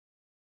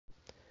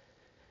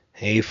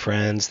Hey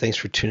friends, thanks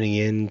for tuning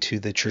in to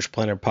the Church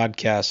Planner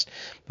podcast.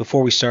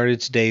 Before we started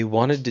today,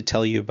 wanted to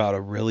tell you about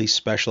a really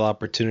special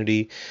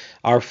opportunity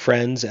our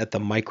friends at the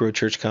Micro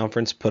Church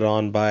Conference put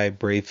on by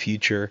Brave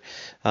Future,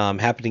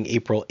 happening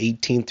April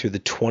 18th through the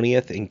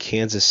 20th in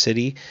Kansas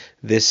City.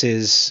 This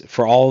is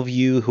for all of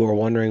you who are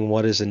wondering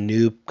what is a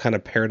new kind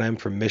of paradigm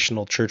for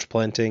missional church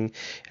planting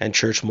and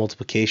church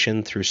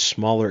multiplication through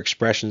smaller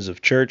expressions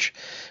of church,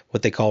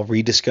 what they call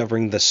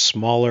rediscovering the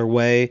smaller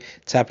way.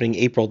 It's happening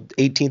April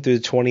 18th through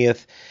the 20th.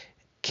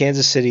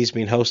 Kansas City is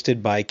being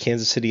hosted by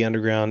Kansas City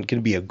Underground. Going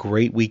to be a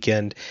great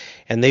weekend.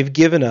 And they've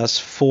given us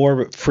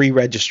 4 free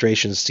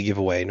registrations to give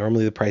away.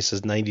 Normally the price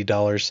is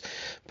 $90,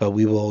 but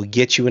we will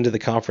get you into the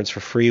conference for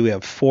free. We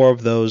have 4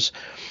 of those.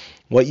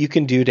 What you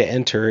can do to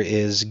enter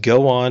is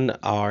go on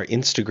our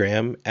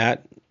Instagram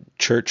at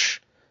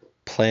Church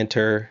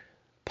Planter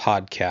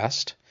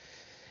Podcast.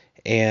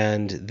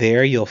 And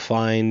there you'll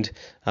find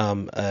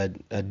a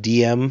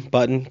DM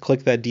button.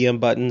 Click that DM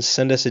button.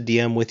 Send us a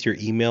DM with your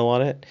email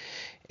on it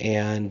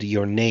and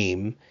your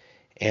name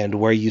and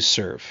where you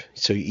serve.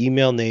 So you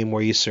email, name,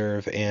 where you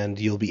serve, and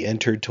you'll be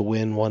entered to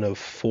win one of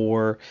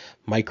 4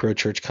 micro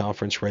church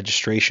conference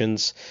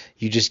registrations.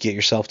 You just get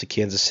yourself to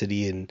Kansas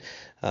City and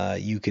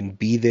you can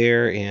be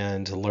there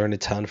and learn a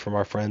ton from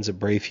our friends at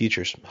Brave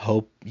Futures.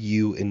 Hope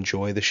you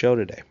enjoy the show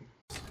today.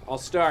 I'll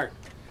start.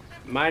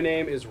 My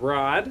name is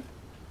Rod,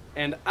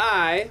 and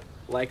I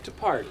like to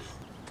party.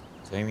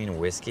 So you mean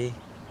whiskey?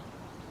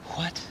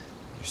 What?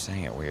 You're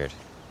saying it weird.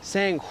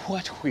 Saying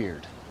what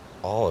weird?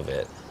 All of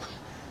it.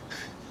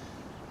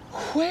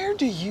 Where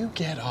do you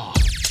get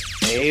off?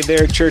 Hey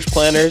there, church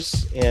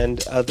planners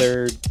and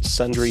other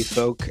sundry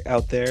folk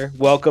out there.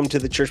 Welcome to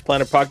the Church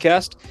Planner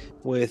Podcast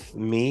with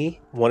me,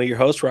 one of your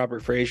hosts,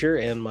 Robert Frazier,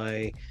 and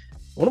one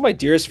of my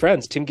dearest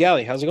friends, Tim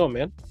Galley. How's it going,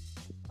 man?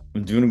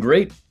 I'm doing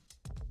great.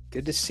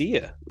 Good to see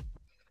you.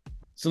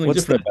 Something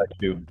different about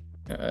you.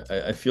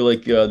 I feel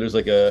like there's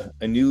like a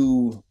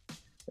new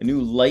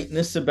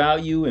lightness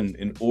about you and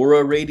an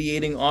aura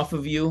radiating off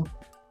of you.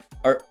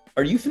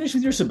 Are you finished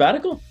with your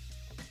sabbatical?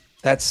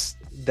 That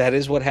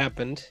is what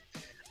happened.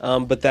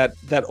 But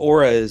that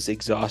aura is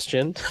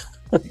exhaustion.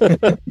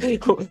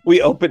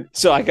 We opened,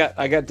 so I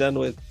got done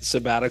with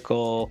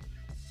sabbatical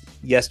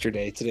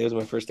yesterday. Today was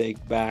my first day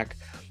back,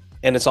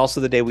 and it's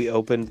also the day we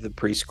opened the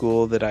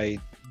preschool that I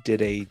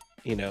did a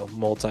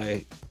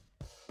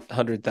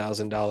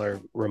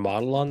multi-$100,000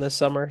 remodel on this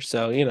summer.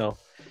 So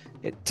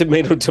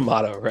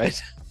tomato,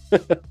 right?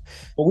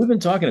 Well, we've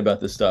been talking about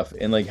this stuff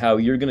and like how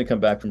you're going to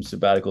come back from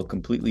sabbatical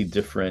completely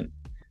different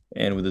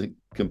and with a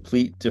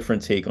complete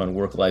different take on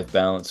work-life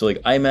balance. So like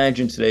I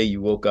imagine today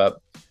you woke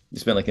up, you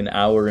spent like an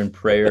hour in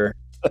prayer.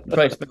 You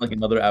probably spent like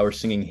another hour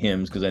singing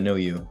hymns because I know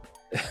you.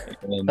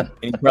 And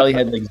you probably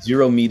had like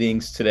 0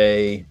 meetings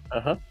today.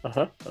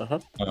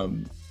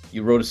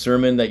 You wrote a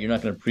sermon that you're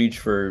not going to preach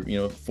for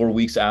 4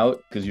 weeks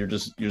out because you're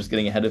just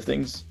getting ahead of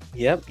things.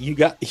 Yep, you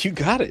got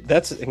it.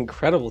 That's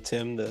incredible,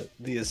 Tim.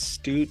 The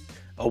astute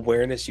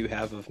awareness you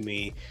have of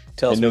me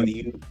tells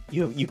me that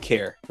you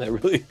care. That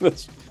really,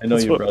 I know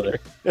your brother.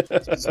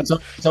 So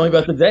tell me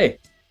about the day.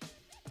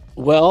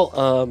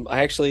 Well,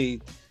 I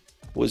actually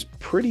was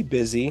pretty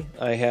busy.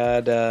 I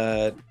had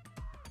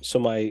so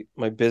my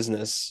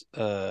business,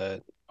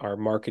 our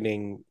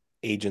marketing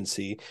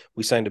agency,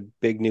 we signed a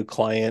big new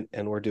client,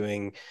 and we're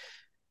doing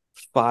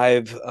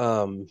 5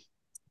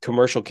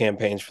 commercial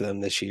campaigns for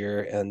them this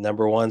year. And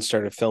number 1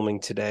 started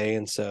filming today,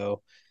 and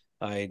so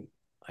I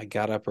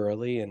got up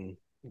early and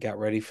got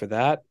ready for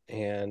that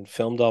and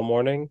filmed all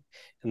morning.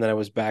 And then I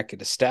was back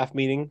at a staff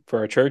meeting for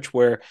our church,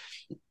 where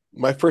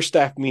my first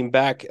staff meeting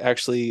back,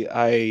 actually,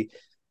 I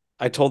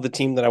told the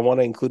team that I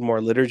want to include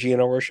more liturgy in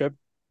our worship.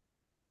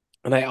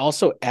 And I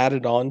also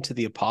added on to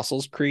the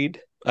Apostles' Creed.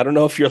 I don't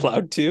know if you're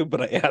allowed to,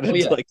 but I added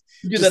just like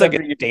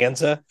a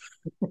stanza.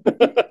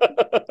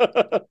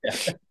 Yeah.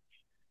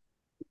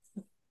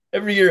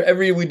 Every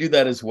year we do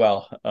that as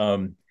well.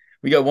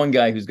 We got one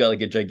guy who's got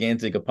like a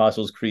gigantic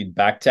Apostles' Creed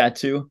back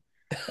tattoo.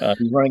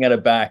 He's running out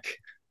of back.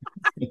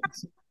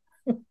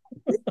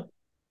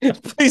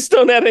 Please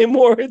don't add any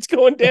more. It's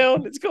going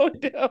down. It's going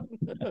down.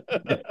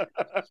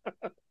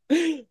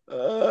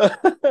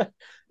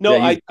 No,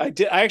 I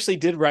actually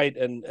did write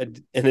an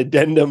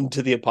addendum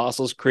to the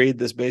Apostles' Creed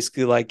that's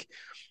basically like,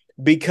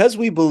 because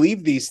we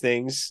believe these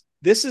things,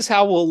 this is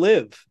how we'll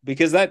live.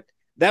 Because that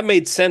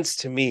made sense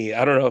to me.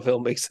 I don't know if it'll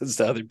make sense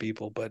to other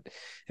people, but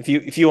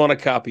if you want a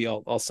copy,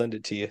 I'll send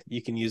it to you.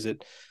 You can use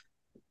it.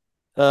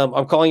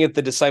 I'm calling it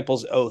the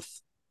Disciples'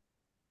 Oath.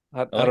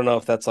 I don't know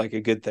if that's like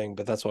a good thing,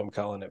 but that's what I'm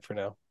calling it for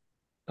now.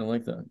 I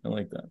like that.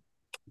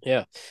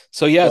 Yeah.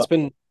 So yeah,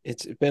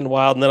 it's been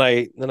wild.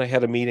 And then I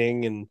had a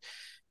meeting and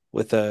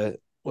with a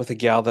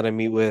gal that I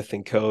meet with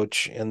and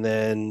coach, and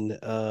then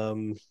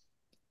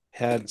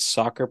had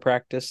soccer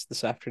practice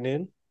this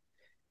afternoon,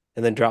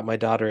 and then dropped my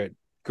daughter at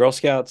Girl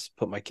Scouts,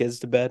 put my kids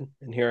to bed,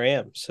 and here I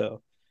am.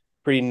 So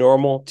pretty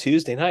normal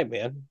Tuesday night,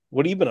 man.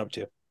 What have you been up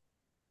to?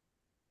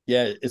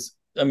 Yeah, it's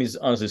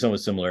honestly somewhat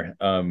similar.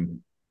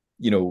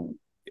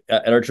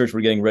 at our church, we're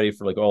getting ready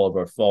for like all of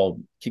our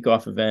fall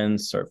kickoff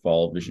events, our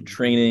fall vision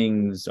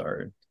trainings,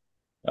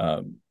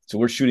 so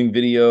we're shooting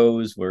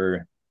videos,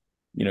 we're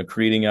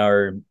creating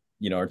our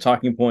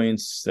talking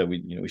points that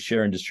we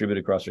share and distribute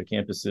across our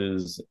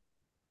campuses.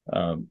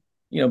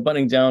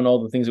 Buttoning down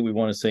all the things that we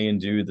want to say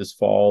and do this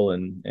fall,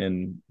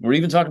 and we're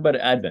even talking about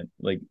Advent.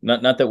 Like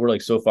not that we're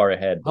like so far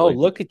ahead, but Oh, like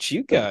look at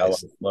you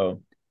guys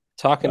flow.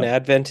 talking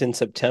Advent in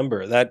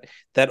September. That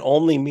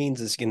only means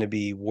it's going to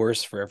be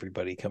worse for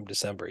everybody come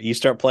December. You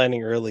start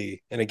planning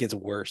early and it gets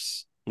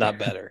worse, not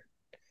better.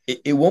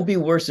 It won't be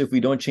worse if we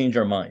don't change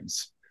our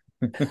minds.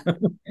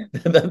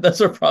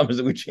 That's our problem, is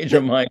that we change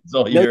our minds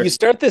all No, year. you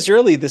start this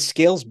early, the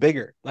scale's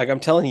bigger. Like I'm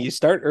telling you, you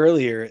start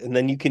earlier and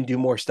then you can do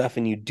more stuff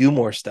and you do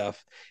more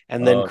stuff.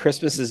 And then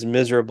Christmas is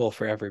miserable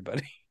for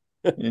everybody.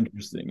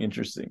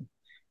 Interesting.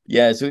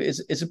 Yeah, so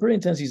it's a pretty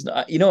intense season.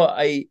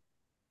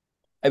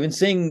 I've been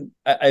saying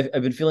I've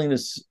been feeling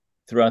this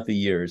throughout the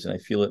years, and I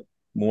feel it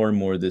more and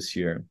more this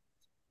year.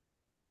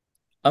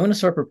 I'm going to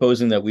start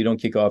proposing that we don't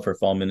kick off our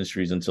fall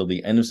ministries until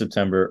the end of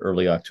September,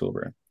 early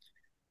October.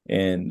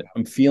 And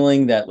I'm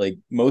feeling that like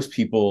most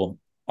people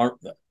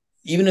aren't,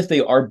 even if they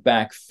are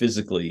back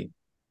physically,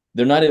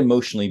 they're not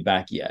emotionally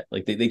back yet.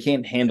 Like they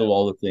can't handle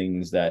all the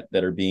things that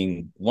are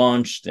being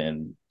launched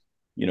and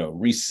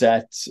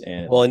reset.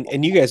 And well,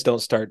 and you guys don't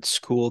start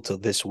school till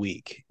this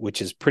week,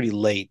 which is pretty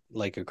late,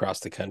 like across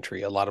the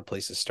country. A lot of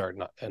places start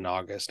in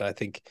August. I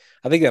think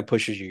that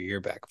pushes your year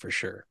back for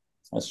sure.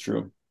 That's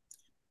true.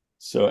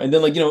 So, and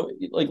then like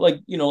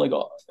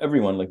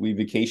everyone, like we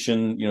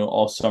vacation,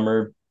 all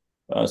summer.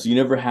 So you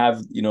never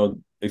have,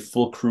 a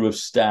full crew of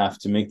staff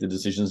to make the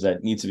decisions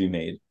that need to be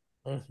made.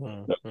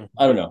 Mm-hmm. So,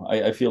 I don't know.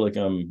 I feel like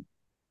I'm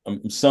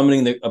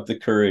summoning up the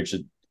courage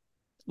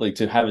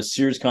to have a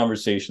serious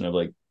conversation of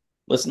like,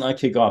 let's not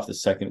kick off the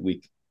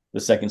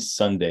second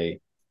Sunday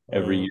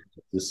every year,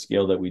 the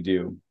scale that we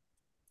do.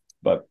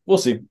 But we'll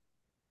see.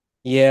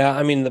 Yeah,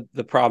 I mean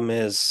the problem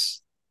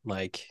is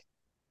like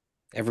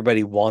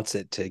everybody wants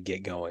it to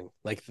get going.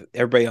 Like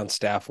everybody on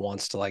staff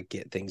wants to like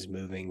get things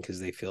moving because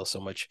they feel so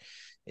much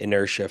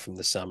inertia from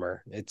the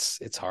summer.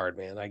 It's hard,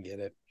 man. I get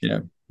it.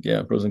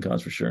 Yeah, pros and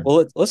cons for sure.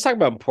 Well, let's talk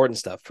about important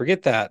stuff.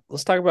 Forget that.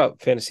 Let's talk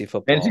about fantasy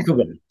football.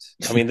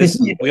 I mean,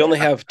 we only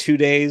have 2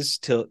 days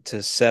to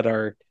set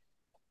our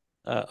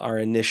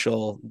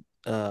initial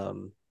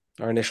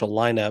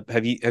lineup.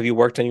 Have you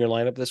worked on your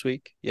lineup this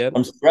week yet?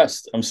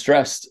 I'm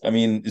stressed. I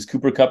mean, is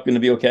Cooper Kupp going to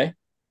be okay?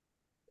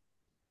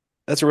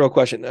 That's a real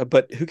question.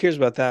 But who cares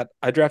about that?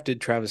 I drafted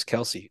Travis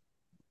Kelce,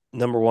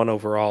 number 1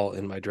 overall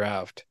in my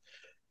draft.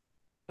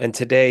 And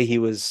today he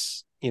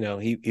was,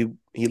 he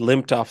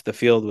limped off the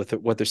field with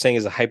what they're saying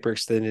is a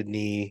hyperextended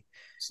knee.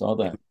 Saw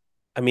that.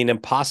 I mean,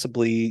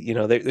 impossibly,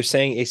 they're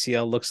saying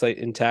ACL looks like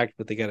intact,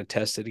 but they got to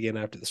test it again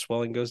after the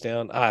swelling goes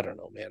down. I don't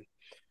know, man.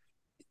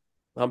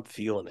 I'm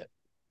feeling it.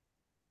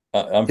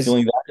 I'm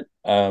feeling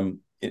that.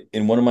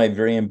 In one of my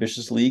very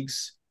ambitious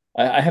leagues,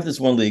 I have this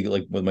one league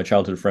like with my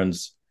childhood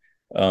friends,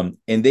 and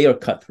they are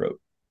cutthroat.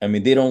 I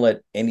mean, they don't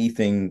let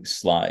anything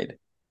slide.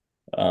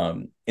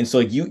 And so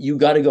like you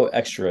got to go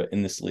extra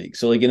in this league.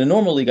 So like in a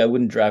normal league, I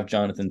wouldn't draft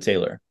Jonathan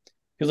Taylor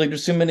because like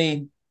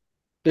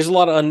there's a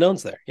lot of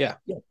unknowns there. Yeah.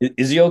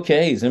 Is he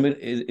okay? Is he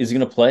going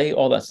to play?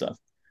 All that stuff.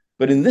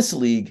 But in this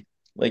league,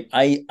 like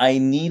I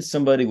need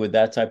somebody with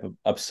that type of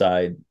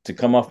upside to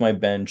come off my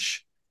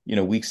bench,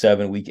 week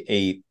 7, week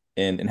 8,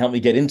 and help me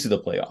get into the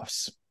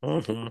playoffs.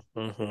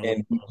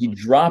 And he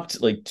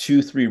dropped like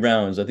 2-3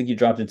 rounds. I think he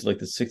dropped into like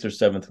the 6th or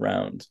 7th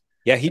round.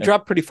 Yeah, he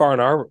dropped pretty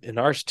far in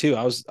ours too.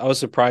 I was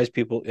surprised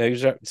people. He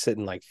was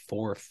sitting like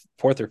fourth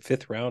or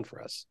 5th round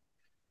for us.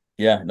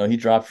 Yeah, no, he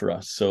dropped for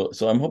us. So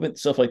I'm hoping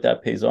stuff like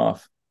that pays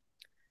off.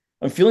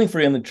 I'm feeling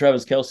for you on the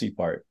Travis Kelce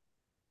part.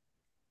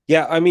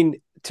 Yeah, I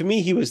mean, to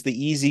me, he was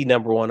the easy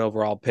number 1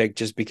 overall pick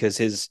just because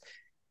his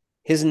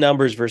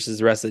numbers versus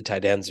the rest of the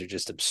tight ends are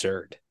just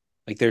absurd.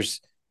 Like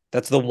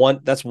that's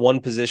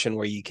one position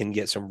where you can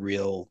get some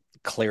real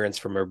clearance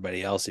from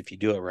everybody else if you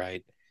do it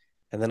right.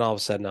 And then all of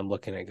a sudden I'm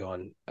looking at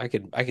going, I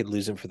could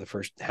lose him for the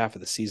first half of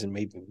the season,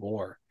 maybe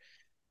more.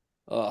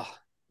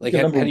 Like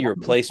how do you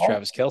replace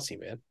Travis Kelce,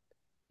 man?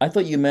 I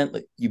thought you meant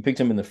like you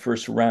picked him in the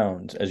first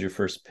round as your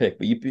first pick,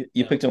 but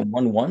you picked him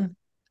 1-1?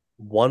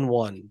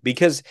 1-1.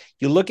 Because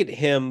you look at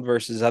him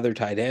versus other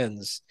tight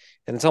ends,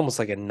 and it's almost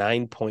like a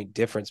 9-point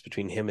difference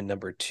between him and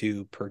number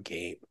 2 per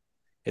game.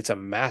 It's a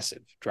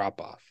massive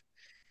drop-off.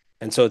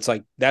 And so it's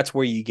like that's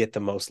where you get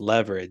the most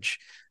leverage.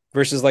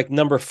 Versus like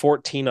number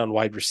 14 on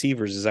wide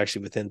receivers is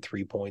actually within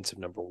 3 points of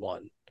number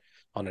 1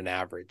 on an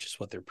average is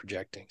what they're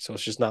projecting. So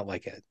it's just not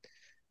like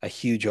a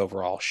huge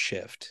overall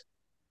shift.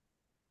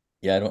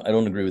 Yeah, I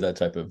don't agree with that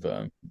type of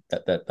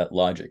that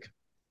logic.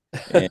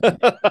 And,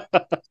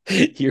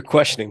 you're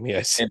questioning me,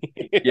 I see.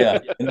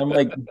 And I'm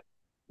like,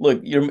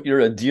 look, you're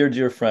a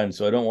dear friend,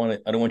 so I don't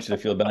want you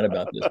to feel bad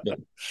about this, but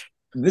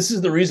this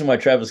is the reason why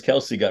Travis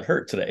Kelce got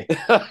hurt today.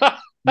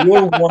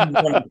 Your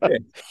 1-1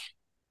 pick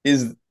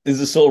is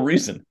the sole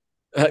reason.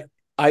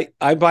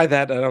 I buy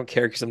that. I don't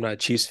care because I'm not a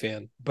Chiefs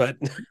fan, but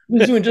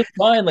he's doing just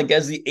fine. Like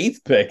as the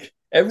 8th pick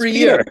every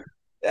year.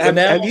 But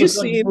now have all of you a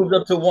sudden it's seen moved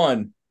up to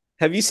one.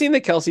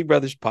 the Kelsey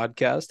Brothers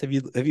podcast?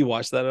 Have you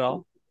watched that at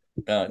all?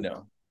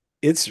 No.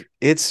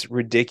 It's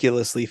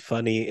ridiculously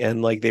funny,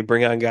 and like they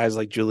bring on guys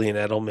like Julian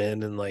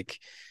Edelman and like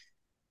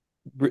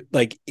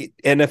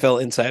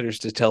NFL insiders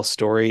to tell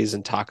stories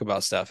and talk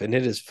about stuff, and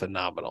it is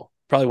phenomenal.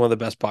 Probably one of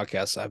the best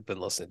podcasts I've been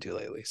listening to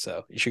lately.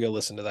 So you should go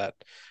listen to that.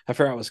 I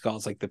forgot what it's called.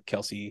 It's like the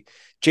Kelsey.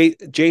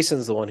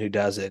 Jason's the one who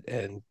does it,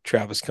 and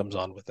Travis comes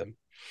on with him.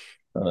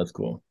 Oh, that's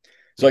cool.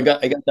 So Yeah.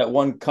 I got that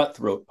one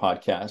cutthroat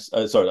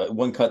podcast. Sorry, that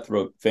one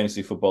cutthroat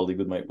fantasy football league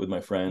with my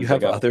You friends.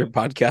 have other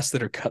podcasts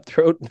that are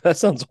cutthroat? That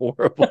sounds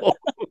horrible.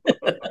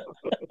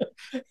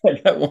 I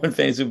got one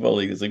fantasy football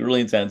league. It's like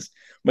really intense.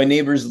 My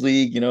neighbor's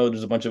league,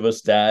 there's a bunch of us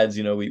dads.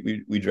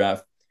 We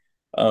draft.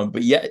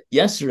 But yet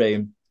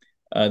yesterday,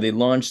 they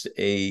launched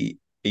a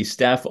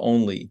staff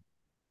only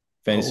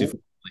fantasy Oh.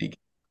 football league,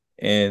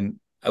 and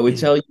I would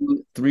tell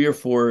you three or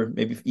four,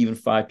 maybe even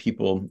five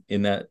people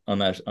in that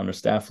on our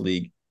staff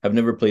league have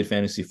never played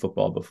fantasy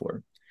football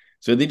before.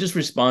 So they just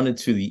responded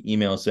to the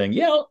email saying,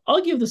 "Yeah,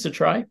 I'll give this a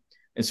try."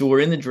 And so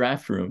we're in the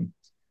draft room,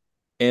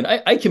 and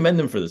I commend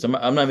them for this. I'm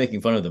not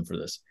making fun of them for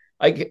this.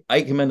 I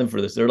commend them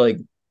for this.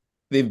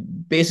 They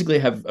basically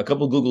have a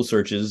couple Google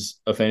searches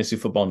of fantasy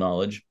football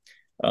knowledge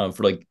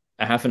for like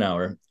a half an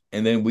hour,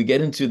 and then we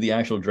get into the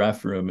actual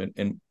draft room,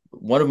 and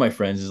one of my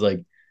friends is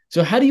like,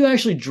 "So how do you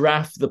actually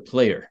draft the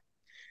player?"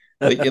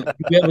 Like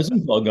we have a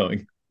Zoom call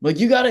going. Like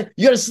you gotta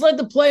select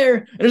the player,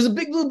 and there's a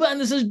big blue button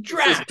that says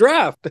draft.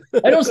 Draft.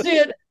 I don't see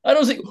it. I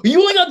don't see it. You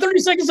only got 30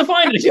 seconds to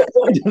find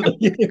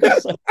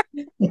it.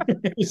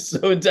 It's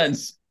so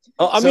intense.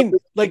 Oh, I mean,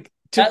 like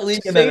that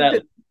league to and say then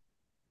that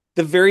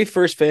the very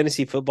first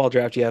fantasy football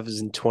draft you have is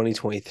in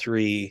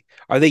 2023.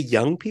 Are they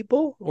young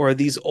people or are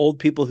these old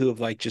people who have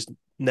like just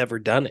never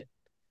done it?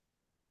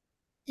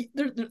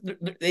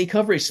 they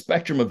cover a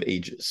spectrum of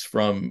ages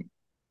from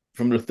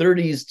their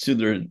 30s to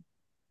their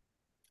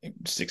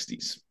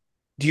 60s.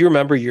 Do you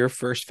remember your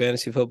first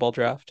fantasy football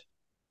draft?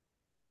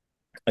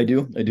 I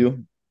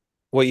do.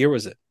 What year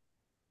was it?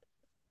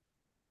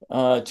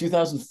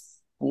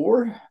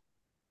 2004.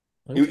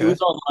 Okay. It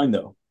was online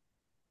though.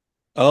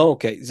 Oh,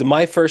 okay. So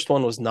my first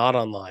one was not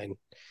online.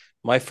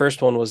 My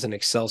first one was an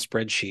Excel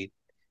spreadsheet,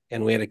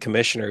 and we had a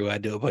commissioner who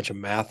had to do a bunch of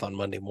math on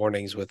Monday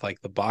mornings with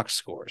like the box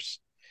scores.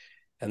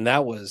 And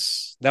that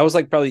was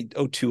like probably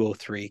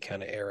 0203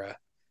 kind of era.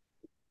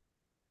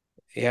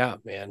 Yeah,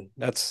 man.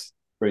 That's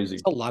Crazy.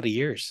 a lot of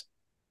years.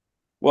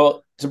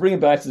 Well, to bring it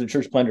back to the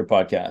Church Planter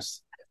podcast,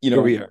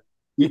 Here we are.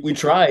 we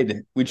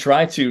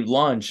tried to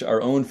launch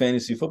our own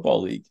fantasy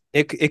football league.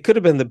 It could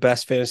have been the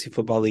best fantasy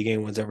football league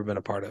anyone's ever been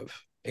a part of.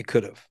 It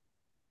could have.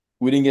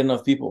 We didn't get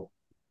enough people.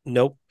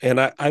 Nope. And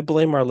I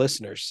blame our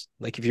listeners.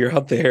 Like if you're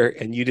out there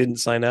and you didn't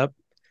sign up,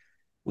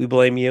 we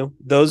blame you.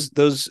 Those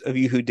of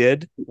you who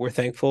did, we're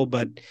thankful,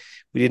 but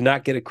we did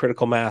not get a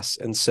critical mass.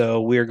 And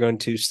so we are going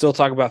to still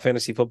talk about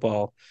fantasy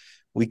football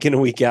week in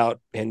and week out,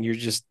 and you're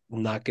just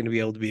not going to be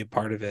able to be a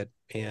part of it.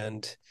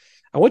 And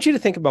I want you to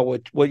think about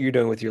what you're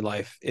doing with your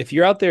life. If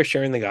you're out there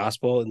sharing the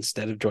gospel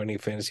instead of joining a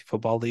fantasy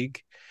football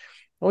league,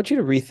 I want you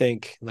to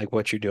rethink like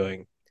what you're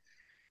doing,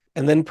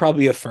 and then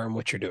probably affirm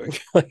what you're doing.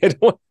 I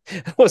don't want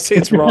to say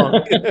it's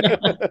wrong.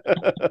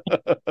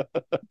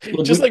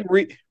 Just like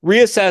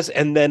reassess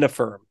and then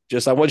affirm.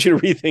 Just I want you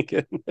to rethink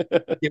it.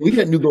 Yeah, we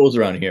got new goals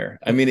around here.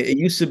 I mean, it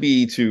used to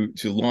be to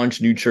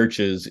launch new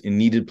churches in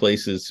needed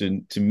places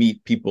to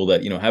meet people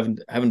that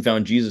haven't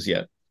found Jesus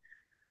yet.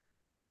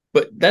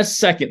 But that's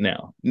second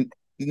now.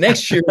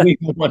 Next year we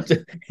want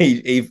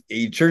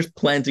a church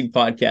planting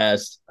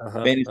podcast,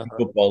 fantasy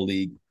football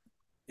league.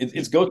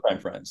 It's go time,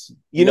 friends.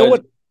 You know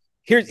what?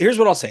 Here's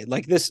what I'll say.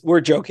 Like this,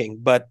 we're joking,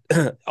 but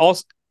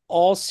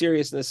all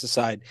seriousness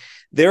aside,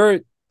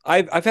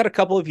 I've had a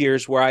couple of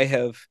years where I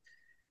have,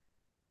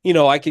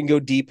 I can go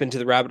deep into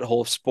the rabbit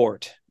hole of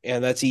sport,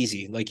 and that's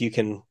easy. Like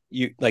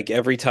you like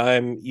every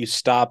time you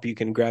stop, you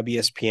can grab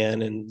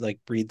ESPN and like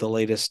read the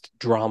latest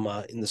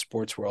drama in the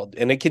sports world,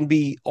 and it can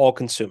be all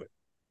consuming.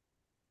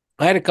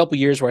 I had a couple of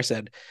years where I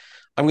said,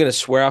 I'm going to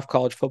swear off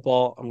college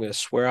football. I'm going to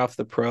swear off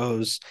the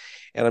pros,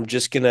 and I'm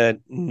just going to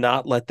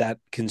not let that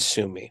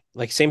consume me.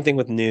 Like same thing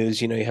with news,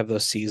 you have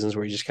those seasons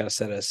where you just kind of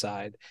set it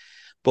aside.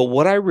 But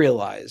what I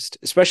realized,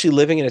 especially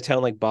living in a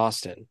town like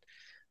Boston,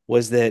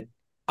 was that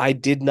I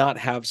did not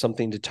have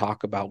something to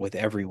talk about with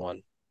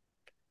everyone,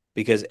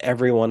 because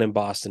everyone in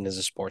Boston is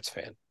a sports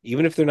fan.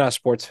 Even if they're not a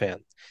sports fan,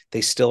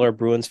 they still are a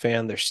Bruins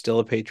fan. They're still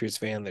a Patriots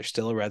fan. They're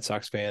still a Red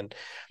Sox fan.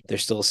 They're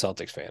still a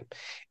Celtics fan.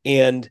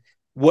 And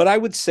what I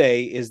would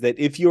say is that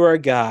if you're a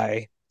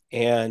guy,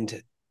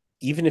 and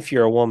even if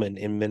you're a woman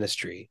in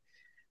ministry,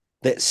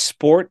 that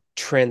sport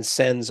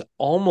transcends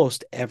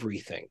almost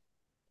everything.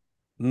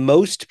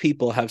 Most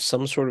people have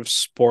some sort of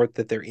sport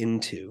that they're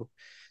into,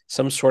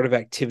 some sort of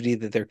activity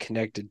that they're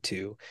connected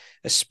to,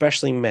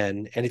 especially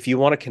men. And if you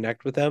want to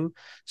connect with them,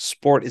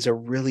 sport is a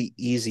really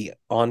easy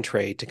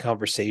entree to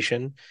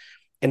conversation.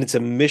 And it's a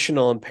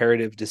missional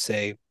imperative to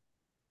say,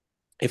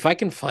 if I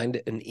can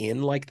find an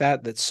in like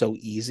that's so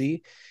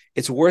easy,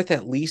 it's worth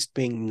at least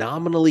being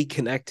nominally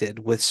connected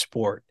with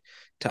sport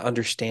to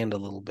understand a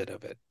little bit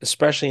of it,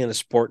 especially in a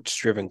sports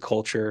driven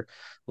culture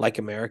like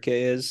America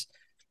is.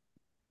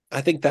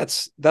 I think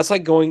that's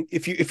like going,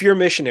 if you're a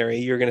missionary,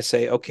 you're going to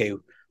say, okay,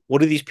 what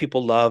do these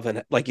people love?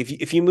 And like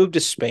if you move to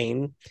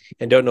Spain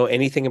and don't know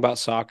anything about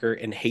soccer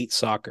and hate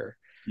soccer,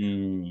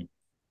 Mm,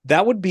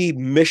 that would be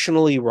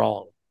missionally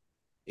wrong.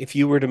 If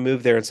you were to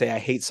move there and say, I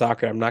hate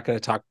soccer, I'm not going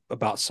to talk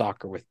about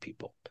soccer with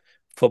people,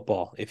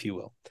 football, if you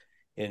will,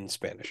 in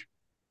Spanish.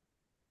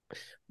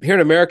 Here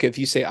in America, if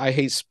you say, I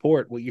hate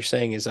sport, what you're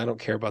saying is, I don't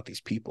care about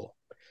these people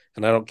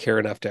and I don't care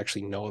enough to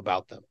actually know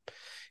about them.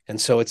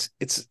 And so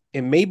it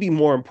may be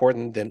more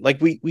important than,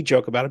 like, we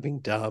joke about it being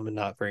dumb and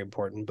not very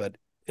important, but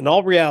in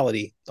all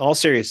reality, all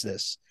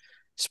seriousness,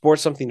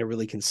 sports something to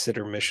really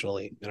consider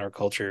missionally in our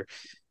culture.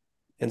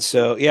 And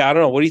so, yeah, I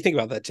don't know. What do you think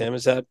about that, Tim?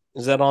 Is that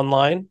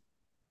online?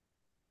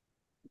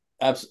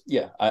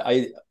 yeah,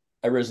 I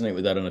resonate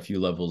with that on a few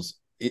levels.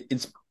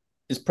 It's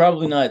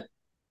probably not.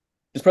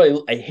 It's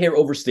probably a hair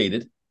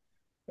overstated.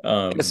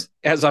 As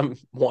I'm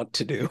want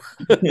to do.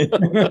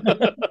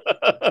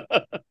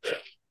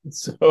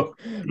 So,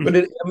 but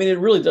I mean, it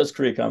really does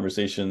create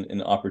conversation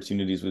and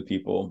opportunities with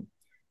people.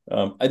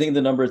 I think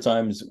the number of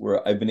times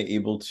where I've been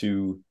able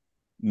to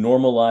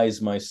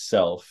normalize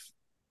myself,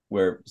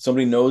 where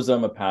somebody knows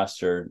I'm a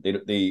pastor,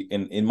 they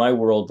in my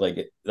world,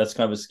 like that's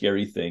kind of a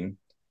scary thing.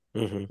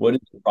 Mm-hmm. What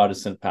is a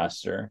Protestant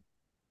pastor?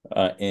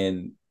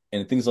 And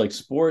things like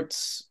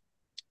sports,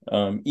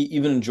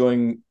 even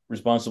enjoying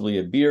responsibly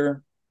a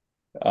beer,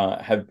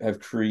 have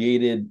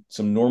created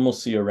some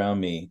normalcy around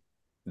me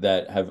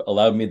that have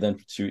allowed me then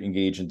to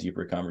engage in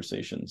deeper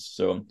conversations.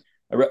 So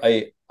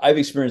I've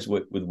experienced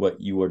with what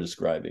you are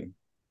describing.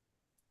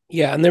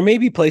 Yeah, and there may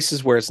be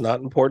places where it's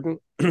not important.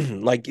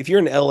 Like if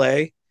you're in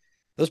LA,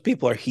 those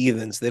people are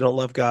heathens. They don't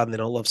love God and they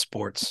don't love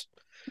sports.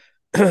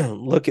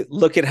 Look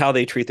at how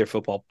they treat their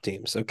football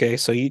teams. Okay,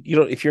 so you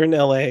don't, if you're in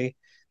LA,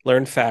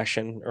 learn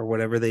fashion or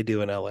whatever they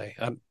do in LA.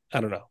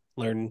 I don't know.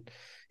 Learn,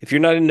 if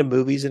you're not into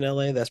movies in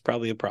LA, that's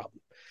probably a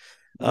problem.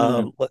 Mm.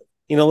 Um,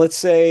 let's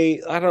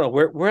say, I don't know,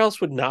 where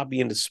else would not be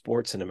into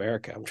sports in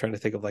America? I'm trying to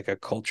think of like a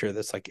culture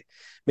that's like,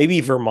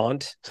 maybe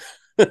Vermont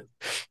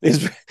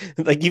is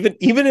like,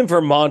 even in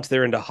Vermont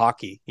they're into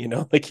hockey.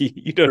 Like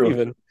you don't True.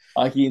 even.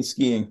 Hockey and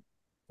skiing.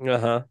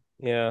 Uh-huh.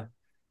 Yeah.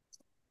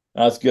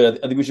 That's good.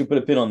 I think we should put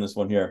a pin on this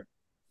one here.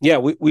 Yeah,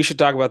 we should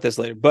talk about this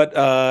later. But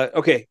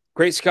okay,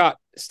 great, Scott.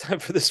 It's time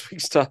for this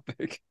week's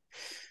topic.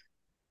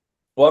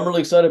 Well, I'm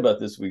really excited about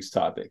this week's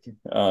topic.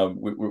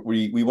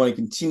 We want to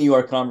continue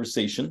our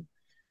conversation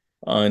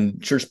on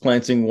church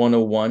planting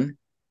 101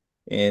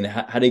 and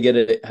how to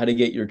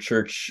get your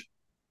church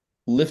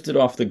lifted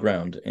off the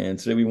ground. And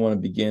today we want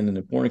to begin an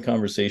important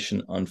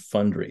conversation on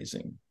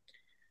fundraising.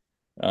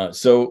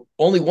 So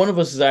only one of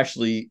us has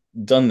actually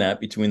done that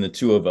between the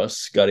two of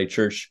us, got a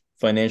church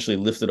financially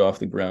lifted off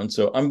the ground.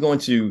 So I'm going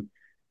to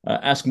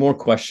ask more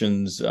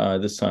questions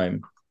this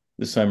time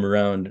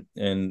around,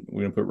 and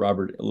we're going to put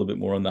Robert a little bit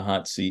more on the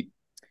hot seat.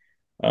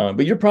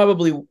 But you're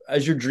probably,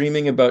 as you're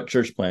dreaming about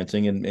church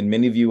planting, and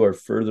many of you are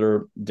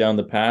further down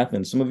the path,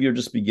 and some of you are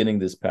just beginning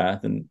this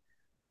path, and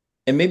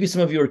maybe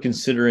some of you are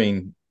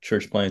considering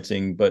church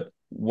planting, but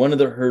one of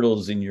the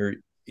hurdles in your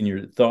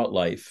thought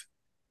life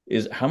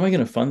is, how am I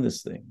going to fund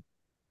this thing?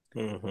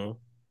 Mm-hmm.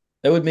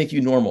 That would make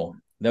you normal.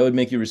 That would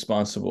make you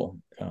responsible.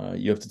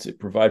 You have to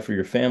provide for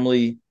your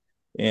family,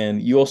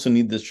 and you also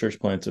need this church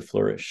plant to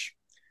flourish.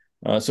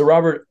 So,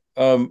 Robert,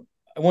 I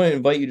want to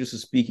invite you just to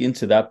speak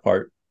into that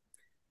part.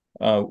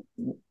 When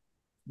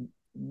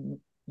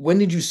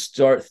did you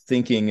start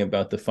thinking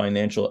about the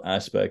financial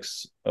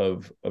aspects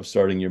of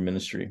starting your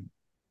ministry?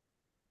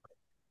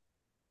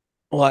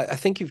 Well, I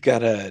think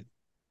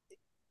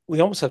we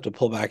almost have to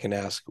pull back and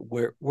ask,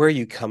 where are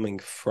you coming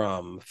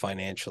from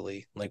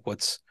financially? Like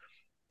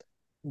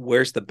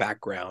where's the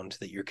background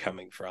that you're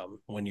coming from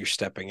when you're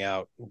stepping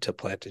out to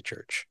plant a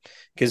church?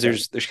 Because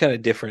there's kind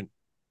of different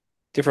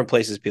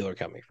places people are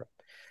coming from.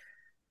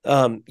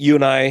 You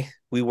and I,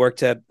 we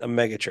worked at a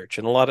mega church,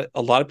 and a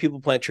lot of people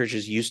plant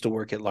churches used to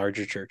work at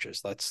larger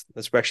churches. That's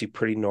actually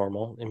pretty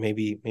normal, and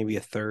maybe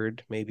a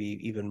third,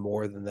 maybe even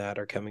more than that,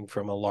 are coming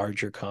from a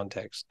larger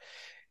context.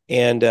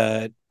 And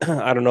I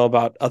don't know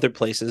about other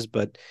places,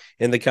 but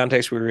in the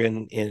context we were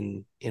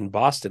in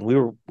Boston, we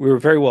were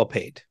very well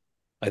paid.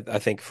 I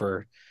think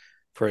for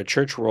a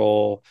church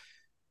role,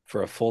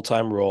 for a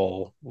full-time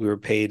role, we were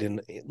paid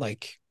in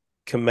like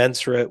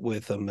commensurate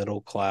with a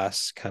middle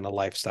class kind of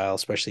lifestyle,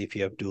 especially if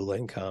you have dual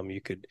income. You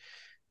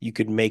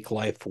could make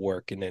life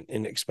work in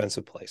an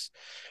expensive place.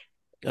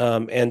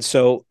 And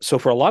so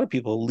for a lot of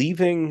people,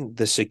 leaving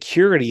the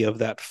security of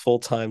that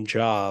full-time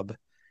job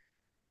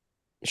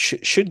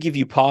should give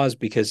you pause,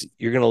 because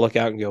you're going to look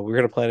out and go, we're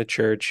going to plant a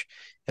church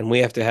and we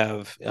have to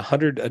have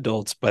 100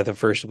 adults by the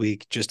first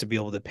week just to be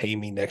able to pay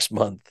me next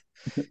month.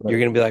 Right. You're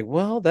going to be like,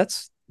 well,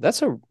 that's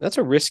a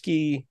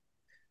risky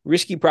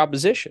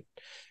proposition.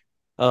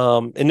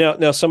 And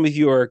now some of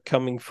you are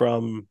coming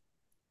from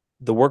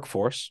the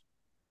workforce.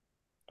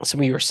 some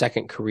of your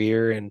second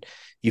career and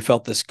you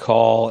felt this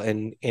call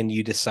and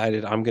you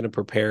decided I'm going to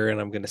prepare and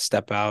I'm going to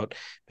step out.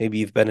 Maybe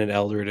you've been an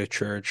elder at a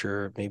church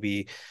or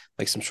maybe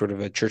like some sort of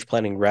a church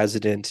planting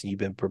resident and you've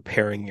been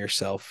preparing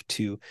yourself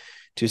to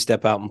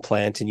step out and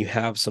plant and you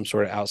have some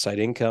sort of outside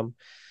income.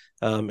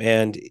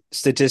 And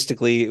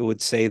statistically, it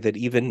would say that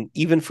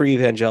even for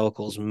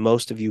evangelicals,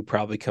 most of you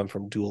probably come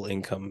from dual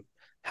income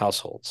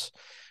households.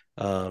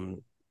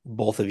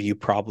 Both of you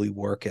probably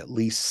work at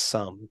least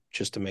some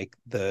just to make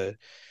the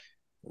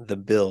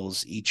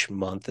bills each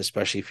month,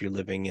 especially if you're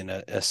living in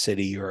a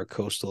city or a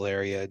coastal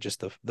area.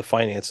 Just the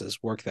finances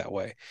work that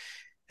way.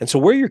 And so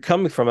where you're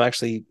coming from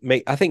actually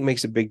I think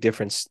makes a big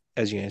difference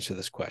as you answer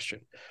this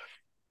question.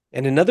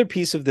 And another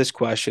piece of this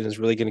question is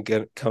really going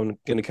to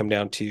come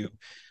down to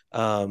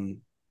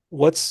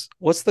what's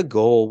the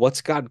goal?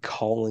 What's God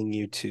calling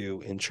you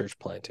to in church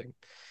planting?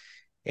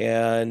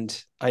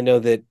 And I know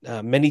that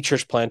many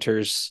church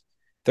planters,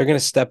 they're going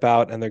to step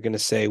out and they're going to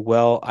say,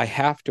 well, I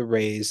have to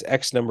raise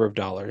X number of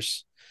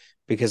dollars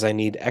because I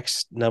need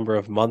X number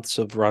of months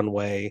of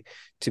runway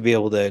to be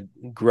able to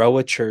grow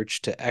a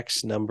church to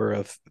X number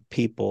of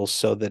people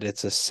so that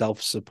it's a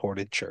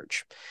self-supported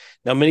church.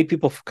 Now, many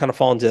people kind of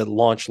fall into the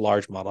launch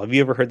large model. Have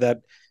you ever heard that,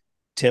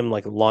 Tim,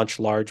 like launch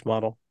large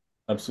model?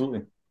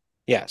 Absolutely.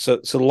 Yeah. So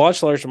the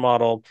launch large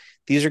model,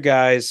 these are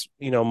guys,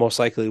 most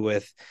likely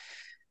with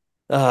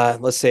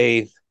let's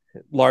say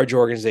large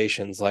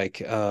organizations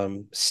like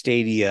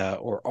Stadia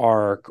or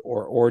Arc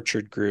or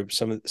Orchard Group,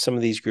 some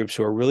of these groups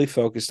who are really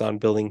focused on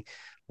building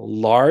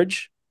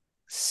large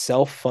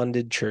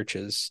self-funded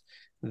churches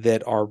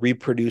that are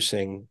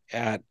reproducing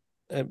at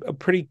a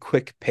pretty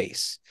quick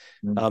pace.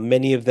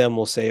 Many of them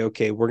will say,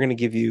 okay, we're going to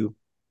give you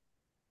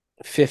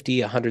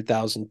 50,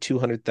 100,000,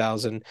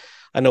 200,000.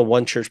 I know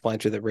one church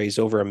planter that raised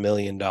over $1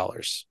 million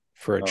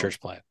for a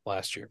church plant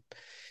last year.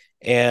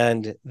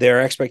 And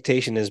their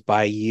expectation is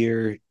by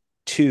year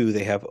 2,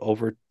 they have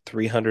over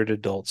 300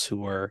 adults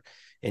who are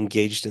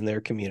engaged in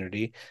their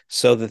community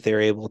so that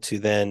they're able to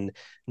then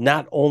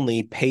not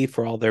only pay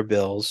for all their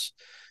bills,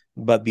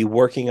 but be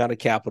working on a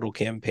capital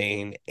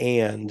campaign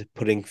and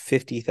putting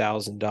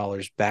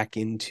 $50,000 back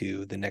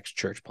into the next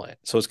church plant.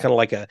 So it's kind of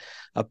like a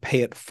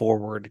pay it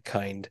forward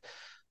kind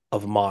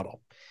of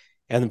model.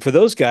 And for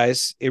those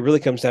guys, it really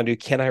comes down to,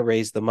 can I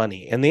raise the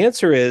money? And the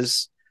answer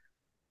is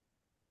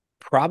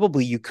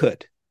probably you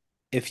could.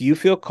 If you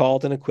feel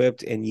called and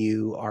equipped and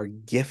you are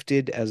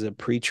gifted as a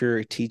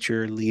preacher,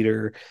 teacher,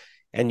 leader,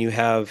 and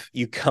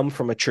you come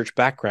from a church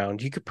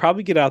background, you could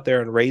probably get out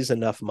there and raise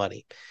enough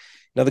money.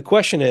 Now, the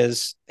question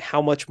is,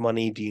 how much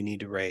money do you need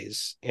to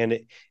raise? And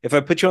if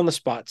I put you on the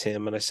spot,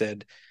 Tim, and I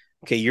said,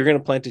 okay, you're going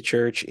to plant a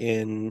church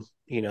in,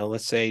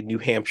 let's say New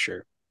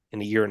Hampshire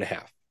in a year and a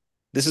half.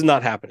 This is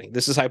not happening.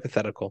 This is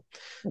hypothetical.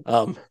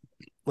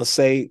 Let's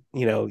say,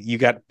 you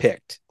got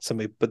picked.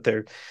 Somebody put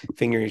their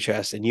finger in your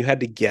chest and you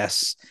had to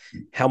guess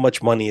how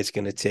much money it's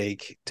going to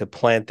take to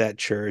plant that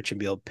church and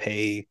be able to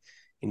pay,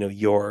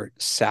 your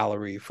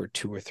salary for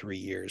 2 or 3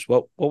 years.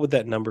 What would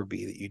that number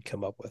be that you'd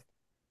come up with?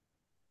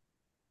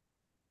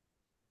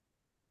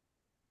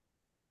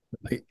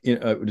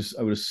 I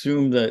would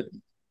assume that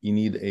you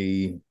need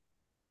a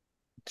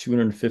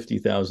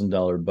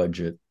 $250,000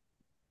 budget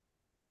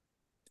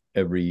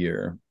every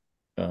year,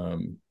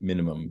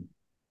 minimum,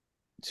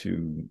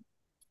 to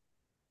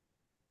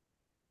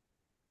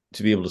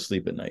be able to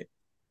sleep at night.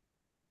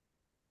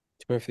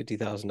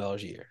 $250,000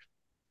 a year.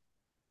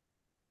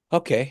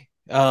 Okay.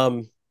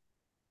 So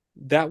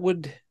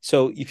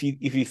if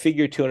you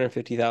figure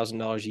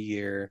 $250,000 a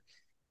year,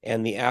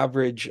 and the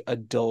average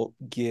adult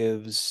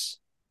gives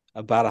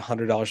about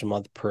 $100 a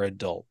month per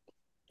adult,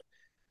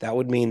 that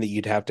would mean that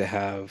you'd have to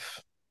have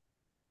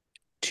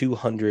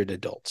 200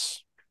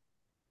 adults,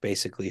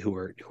 basically, who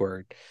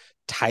are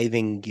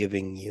tithing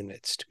giving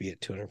units to be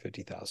at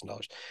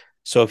 $250,000.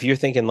 So if you're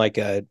thinking like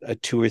a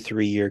 2 or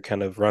 3 year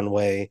kind of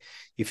runway,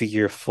 you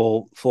figure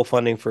full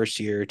funding first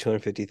year,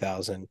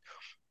 250,000,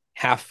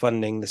 half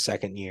funding the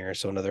second year,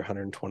 so another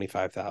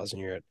 125,000.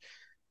 You're at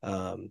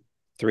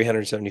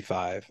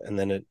 375, and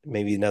then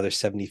maybe another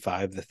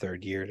 75 the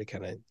third year to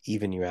kind of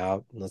even you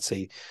out. And let's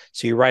say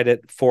so you're right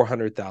at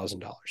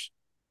 $400,000.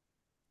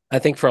 I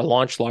think for a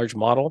launch large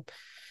model,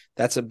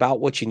 that's about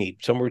what you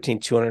need, somewhere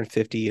between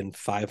 $250,000 and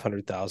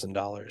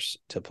 $500,000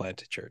 to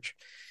plant a church.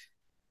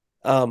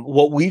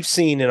 What we've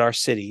seen in our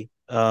city,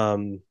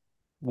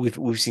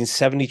 we've seen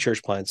 70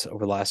 church plants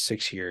over the last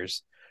 6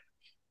 years,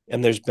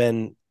 and there's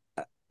been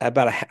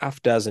about a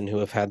half dozen who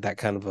have had that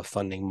kind of a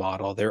funding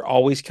model. They're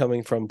always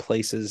coming from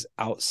places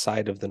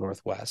outside of the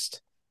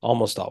Northwest,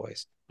 almost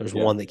always. There's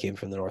one that came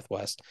from the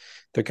Northwest.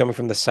 They're coming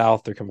from the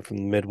South. They're coming from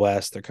the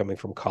Midwest. They're coming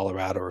from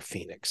Colorado or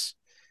Phoenix.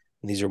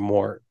 And these are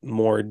more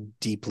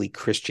deeply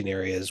Christian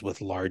areas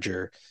with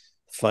larger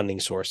funding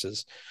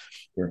sources.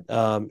 Sure.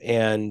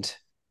 And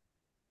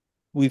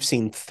we've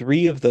seen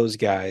 3 of those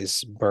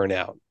guys burn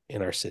out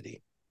in our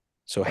city.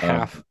 So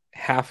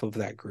half of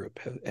that group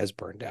has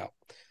burned out.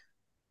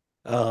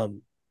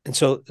 And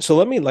so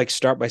let me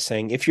start by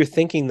saying, if you're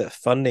thinking that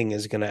funding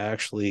is going to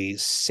actually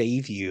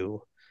save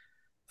you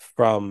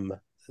from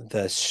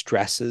the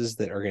stresses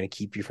that are going to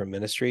keep you from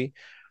ministry.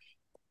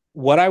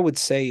 What I would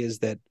say is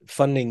that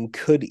funding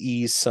could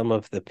ease some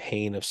of the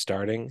pain of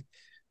starting,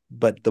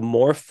 but the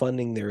more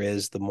funding there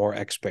is, the more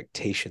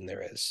expectation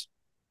there is.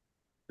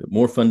 The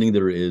more funding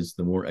there is,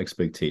 the more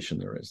expectation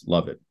there is.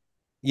 Love it.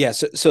 Yeah.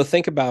 So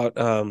think about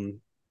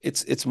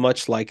it's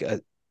much like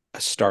a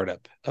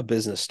startup, a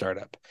business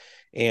startup.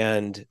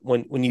 And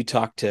when you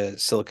talk to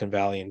Silicon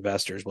Valley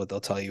investors, what they'll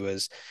tell you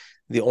is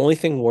the only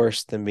thing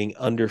worse than being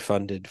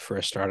underfunded for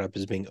a startup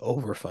is being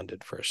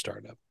overfunded for a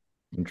startup.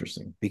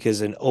 Interesting.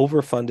 Because an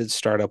overfunded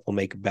startup will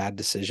make bad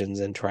decisions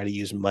and try to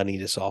use money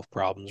to solve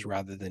problems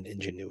rather than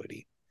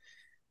ingenuity.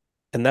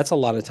 And that's a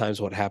lot of times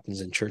what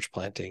happens in church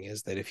planting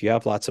is that if you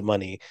have lots of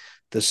money,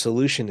 the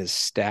solution is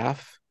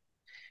staff,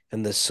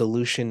 and the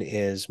solution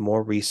is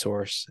more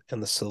resource,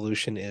 and the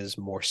solution is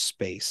more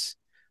space,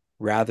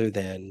 rather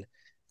than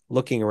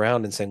looking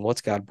around and saying,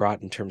 what's God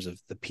brought in terms of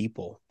the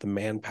people, the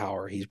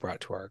manpower he's brought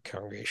to our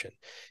congregation?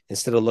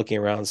 Instead of looking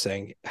around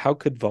saying, how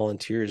could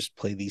volunteers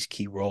play these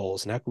key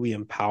roles? And how can we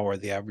empower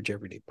the average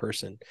everyday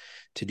person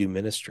to do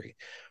ministry?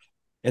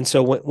 And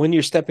so when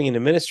you're stepping into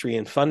ministry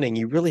and funding,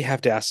 you really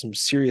have to ask some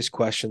serious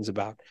questions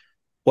about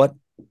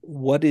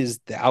what is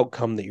the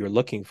outcome that you're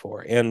looking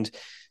for. And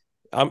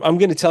I'm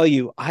going to tell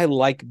you, I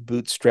like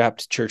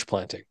bootstrapped church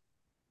planting.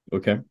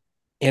 Okay.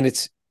 And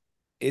it's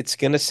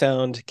going to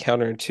sound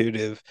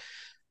counterintuitive,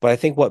 but I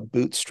think what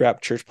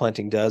bootstrap church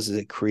planting does is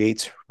it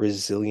creates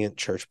resilient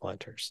church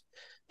planters,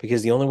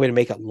 because the only way to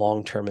make it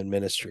long-term in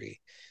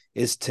ministry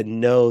is to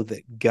know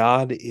that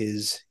God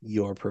is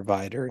your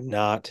provider,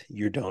 not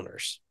your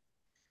donors.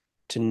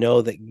 To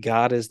know that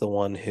God is the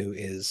one who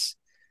is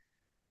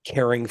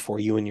caring for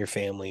you and your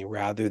family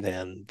rather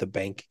than the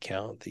bank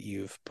account that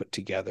you've put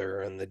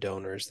together and the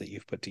donors that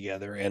you've put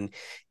together. And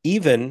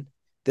even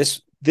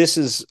this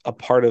is a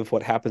part of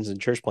what happens in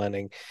church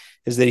planting,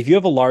 is that if you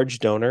have a large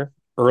donor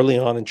early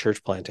on in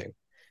church planting,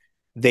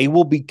 they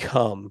will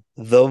become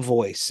the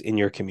voice in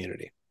your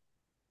community.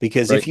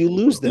 Because Right. if you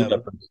lose them,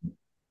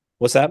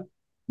 what's that?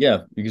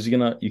 Yeah, because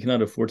you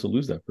cannot afford to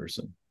lose that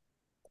person.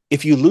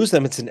 If you lose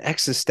them, it's an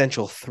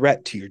existential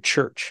threat to your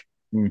church.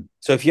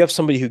 So if you have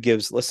somebody who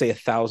gives, let's say,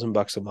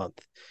 $1,000 a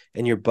month,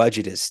 and your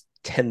budget is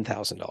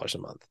 $10,000 a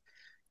month,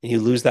 and you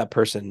lose that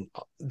person,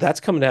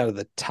 that's coming out of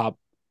the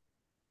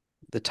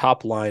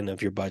top line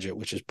of your budget,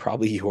 which is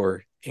probably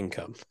your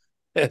income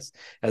as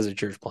a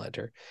church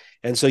planter.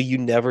 And so you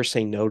never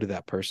say no to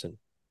that person,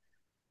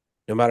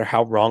 no matter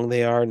how wrong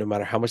they are, no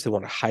matter how much they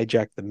want to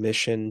hijack the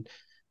mission,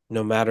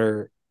 no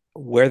matter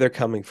where they're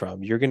coming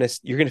from. You're gonna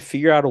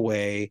figure out a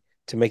way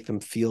to make them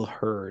feel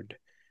heard.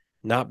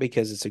 Not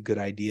because it's a good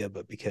idea,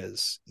 but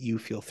because you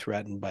feel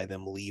threatened by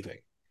them leaving.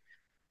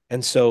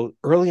 And so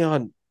early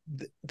on,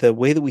 the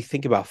way that we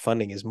think about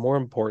funding is more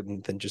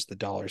important than just the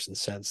dollars and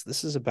cents.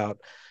 This is about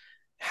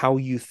how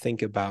you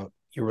think about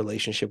your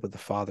relationship with the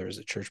Father as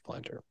a church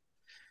planter.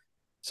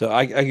 So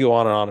I go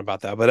on and on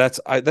about that, but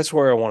that's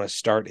where I want to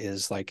start.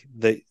 Is like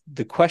the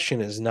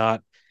question is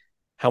not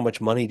how much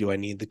money do I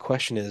need. The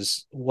question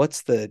is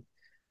what's the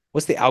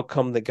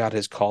outcome that God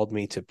has called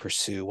me to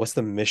pursue? What's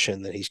the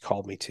mission that He's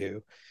called me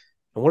to?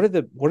 And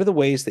what are the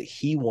ways that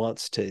He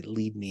wants to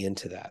lead me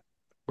into that,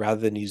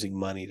 rather than using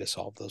money to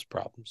solve those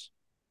problems?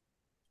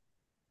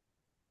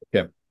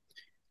 Okay.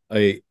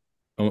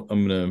 I'm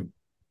gonna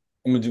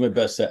do my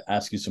best to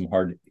ask you some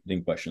hard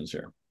hitting questions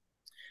here.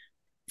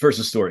 First,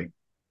 a story.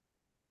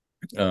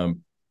 I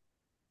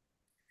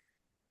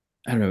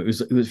don't know.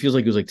 It feels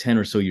like it was like 10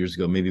 or so years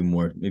ago, maybe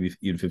more, maybe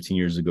even 15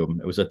 years ago.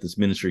 I was at this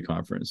ministry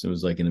conference. It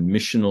was like in a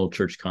missional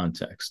church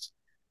context.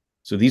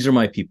 So these are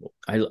my people.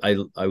 I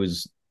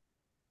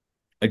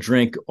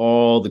drank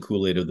all the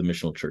Kool-Aid of the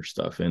missional church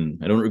stuff,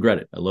 and I don't regret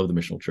it. I love the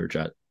missional church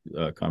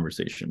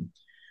conversation.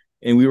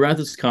 And we were at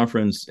this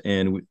conference,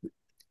 and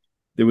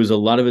there was a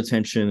lot of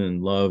attention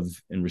and love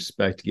and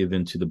respect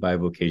given to the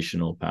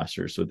bivocational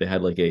pastors. So they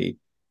had like a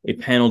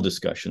panel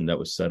discussion that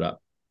was set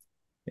up,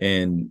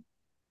 and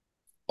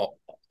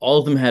all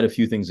of them had a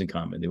few things in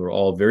common. They were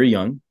all very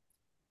young.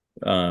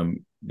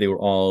 They were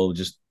all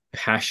just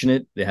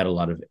passionate. They had a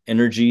lot of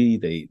energy.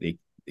 They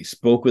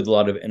spoke with a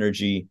lot of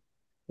energy.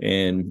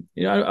 And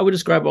I would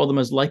describe all of them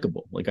as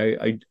likable. Like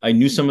I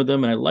knew some of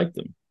them and I liked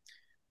them.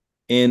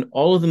 And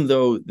all of them,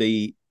 though,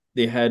 they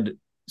had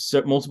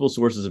multiple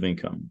sources of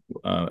income.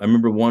 I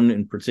remember one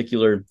in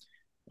particular.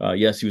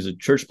 Yes, he was a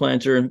church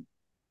planter,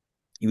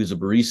 he was a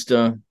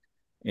barista,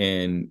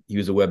 and he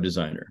was a web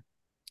designer.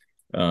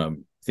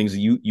 Things that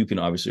you can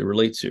obviously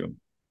relate to.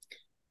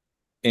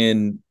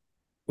 And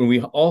when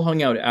we all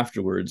hung out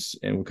afterwards,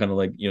 and we're kind of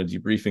like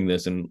debriefing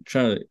this and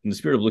trying to, in the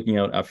spirit of looking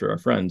out after our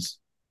friends,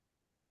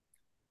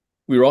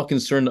 we were all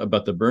concerned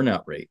about the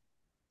burnout rate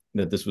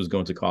that this was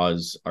going to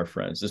cause our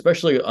friends,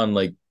 especially on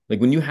like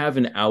when you have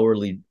an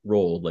hourly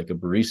role like a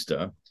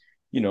barista,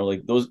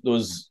 like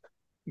those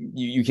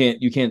you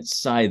can't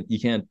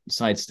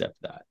sidestep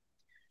that.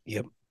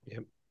 Yep.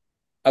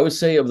 I would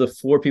say of the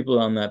four people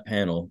on that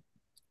panel,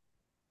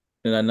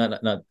 and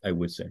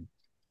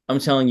I'm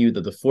telling you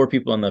that the four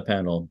people on that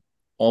panel,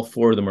 all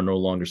four of them are no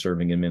longer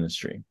serving in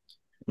ministry.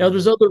 Now,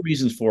 there's other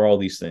reasons for all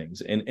these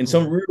things, and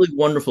some really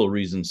wonderful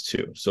reasons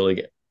too. So,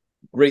 like,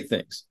 great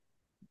things.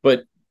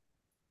 But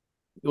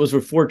those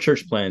were four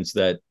church plants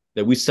that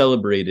we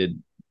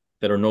celebrated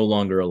that are no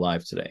longer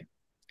alive today,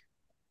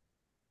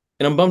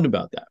 and I'm bummed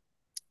about that.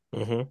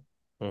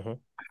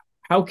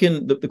 How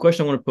can the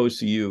question I want to pose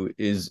to you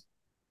is,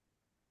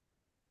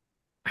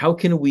 how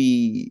can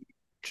we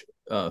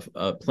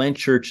plant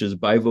churches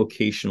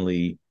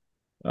bivocationally,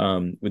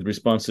 with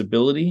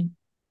responsibility,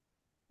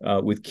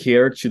 with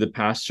care to the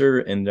pastor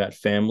and that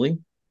family,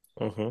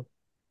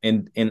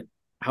 and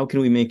how can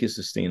we make it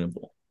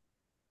sustainable?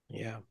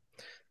 Yeah.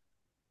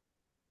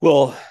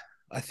 Well,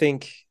 I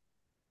think,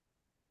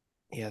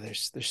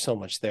 there's so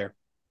much there.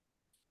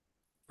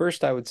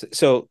 First, I would say,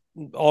 so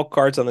all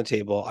cards on the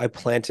table, I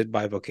planted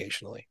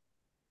bivocationally.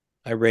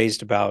 I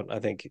raised about, I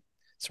think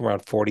it's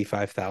around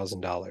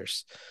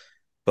 $45,000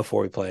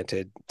 before we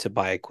planted to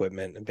buy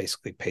equipment and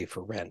basically pay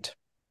for rent.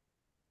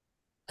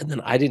 And then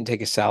I didn't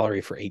take a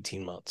salary for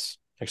 18 months.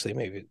 Actually,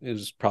 maybe it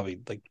was probably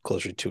like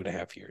closer to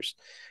 2.5 years,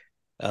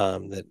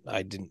 that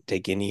I didn't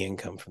take any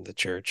income from the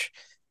church.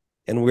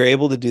 And we were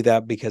able to do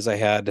that because I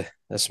had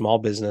a small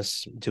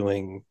business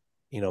doing,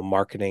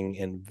 marketing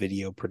and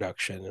video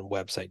production and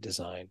website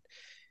design.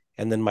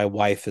 And then my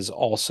wife is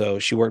also,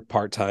 she worked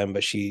part-time,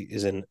 but she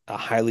is in a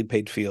highly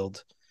paid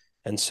field.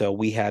 And so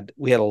we had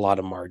a lot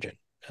of margin.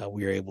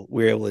 We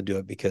were able to do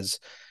it because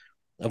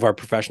of our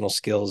professional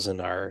skills and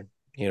our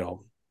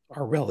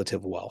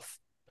relative wealth.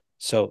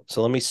 So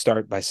let me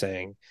start by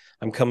saying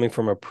I'm coming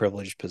from a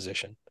privileged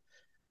position.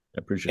 I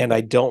appreciate And that.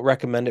 I don't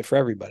recommend it for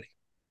everybody.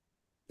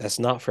 That's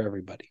not for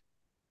everybody.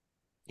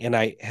 And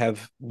I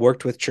have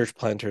worked with church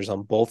planters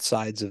on both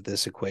sides of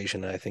this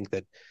equation. And I think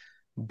that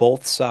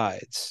both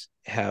sides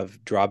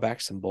have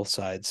drawbacks and both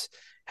sides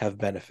have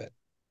benefit.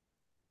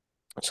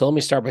 So let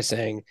me start by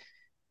saying,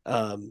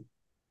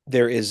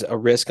 there is a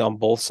risk on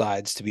both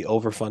sides to be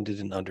overfunded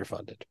and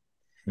underfunded.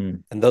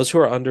 And those who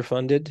are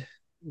underfunded,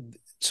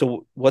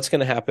 so what's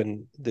going to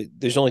happen?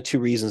 There's only two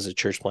reasons a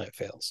church plant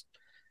fails.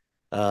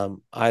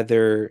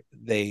 Either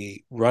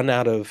they run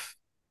out of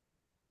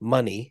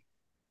money,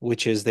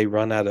 which is they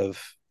run out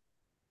of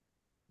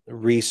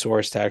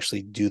resource to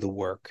actually do the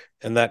work.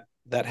 And that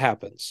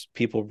happens.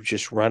 People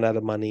just run out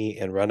of money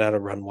and run out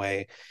of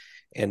runway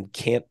and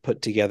can't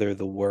put together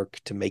the work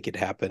to make it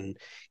happen,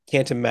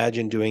 can't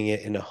imagine doing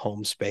it in a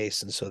home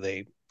space. And so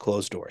they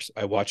close doors.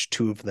 I watched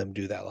two of them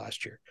do that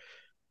last year.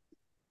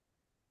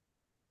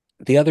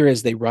 The other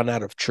is they run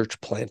out of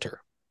church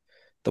planter.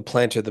 The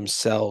planter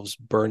themselves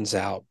burns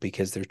out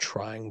because they're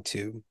trying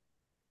to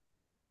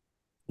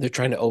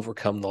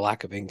overcome the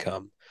lack of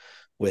income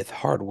with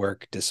hard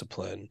work,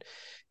 discipline,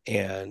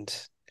 and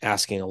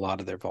asking a lot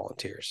of their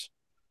volunteers.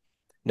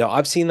 Now,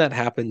 I've seen that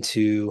happen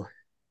to,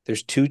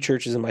 there's two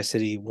churches in my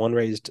city. One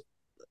raised,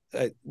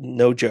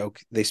 no joke,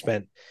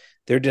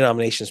 their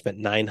denomination spent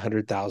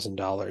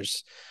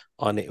 $900,000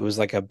 on it. It was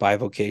like a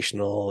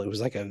bivocational, it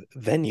was like a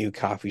venue,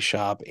 coffee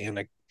shop, and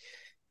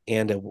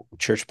a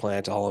church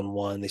plant all in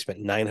one. They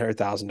spent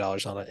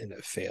 $900,000 on it, and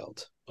it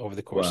failed over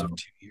the course of 2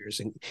 years.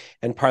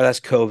 And part of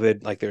that's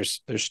COVID. Like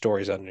there's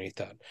stories underneath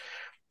that.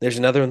 There's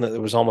another one that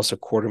was almost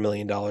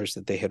 $250,000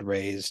 that they had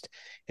raised,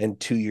 and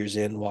 2 years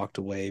in walked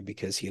away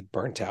because he had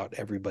burnt out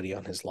everybody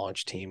on his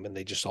launch team, and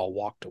they just all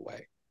walked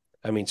away.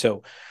 I mean,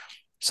 so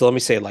let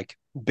me say, like,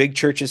 big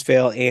churches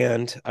fail,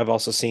 and I've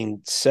also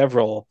seen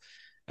several,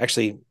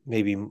 actually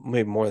maybe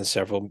more than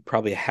several,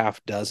 probably a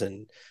half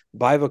dozen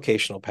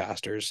bivocational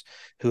pastors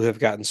who have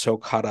gotten so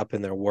caught up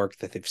in their work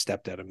that they've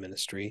stepped out of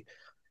ministry,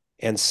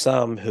 and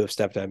some who have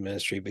stepped out of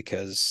ministry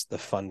because the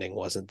funding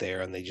wasn't there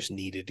and they just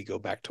needed to go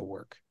back to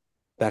work.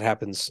 That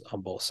happens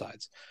on both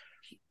sides.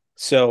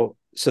 So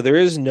there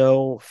is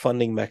no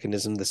funding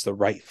mechanism that's the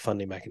right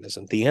funding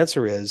mechanism. The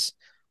answer is,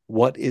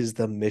 what is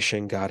the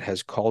mission God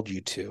has called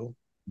you to?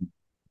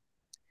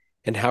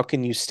 And how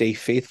can you stay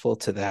faithful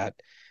to that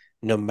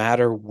no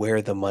matter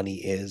where the money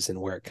is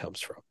and where it comes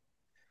from?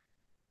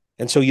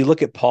 And so you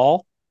look at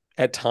Paul,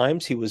 at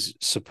times he was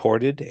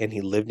supported and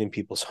he lived in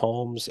people's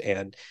homes,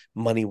 and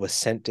money was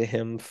sent to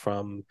him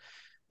from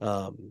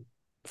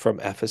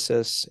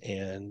Ephesus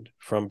and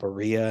from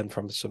Berea and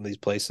from some of these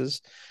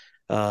places.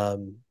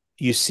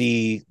 You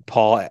see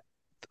Paul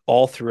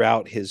all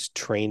throughout his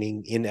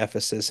training in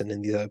Ephesus and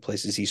in the other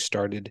places. He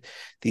started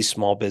these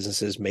small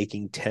businesses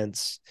making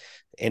tents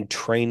and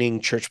training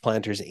church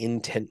planters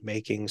in tent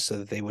making so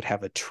that they would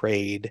have a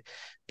trade,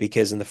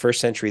 because in the first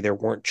century there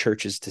weren't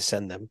churches to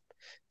send them.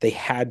 They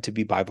had to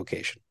be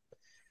bivocation.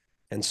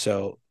 And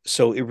so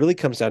it really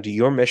comes down to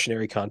your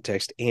missionary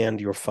context and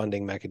your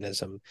funding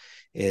mechanism.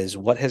 Is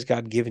what has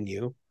God given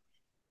you?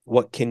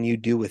 What can you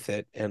do with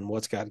it? And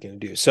what's God going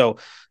to do? So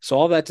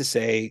all that to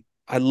say,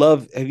 have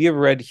you ever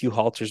read Hugh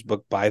Halter's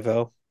book,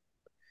 Bivo?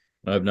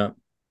 I have not.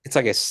 It's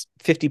like a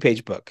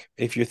 50-page book.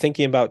 If you're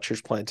thinking about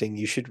church planting,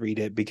 you should read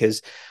it,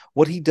 because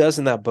what he does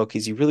in that book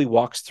is he really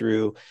walks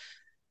through.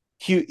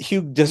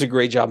 Hugh does a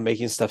great job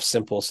making stuff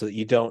simple so that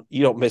you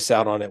don't miss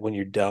out on it when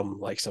you're dumb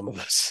like some of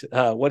us.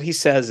 What he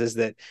says is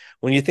that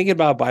when you're thinking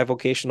about a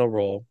bivocational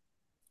role,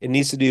 it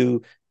needs to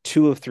do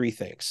two of three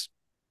things.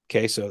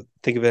 Okay, so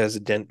think of it as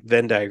a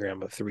Venn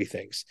diagram of three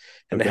things,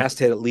 and it Okay. has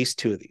to hit at least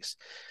two of these.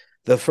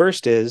 The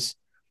first is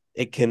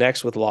it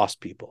connects with lost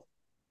people.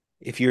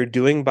 If you're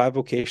doing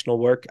bivocational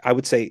work, I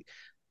would say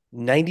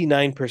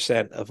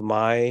 99% of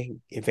my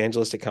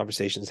evangelistic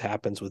conversations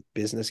happens with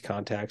business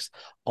contacts,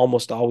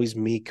 almost always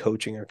me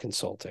coaching or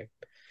consulting.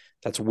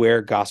 That's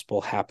where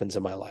gospel happens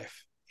in my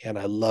life. And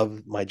I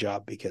love my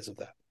job because of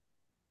that.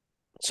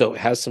 So it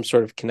has some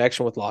sort of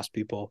connection with lost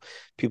people,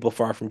 people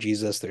far from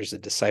Jesus. There's a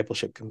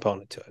discipleship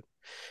component to it.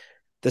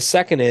 The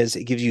second is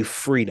it gives you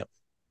freedom.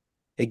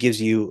 It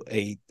gives you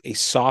a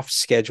soft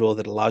schedule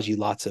that allows you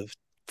lots of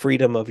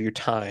freedom of your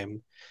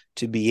time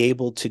to be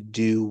able to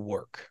do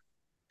work,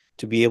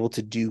 to be able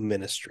to do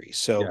ministry.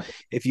 So Yeah.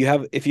 if you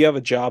have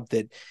a job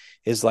that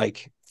is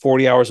like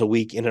 40 hours a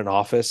week in an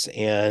office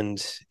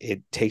and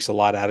it takes a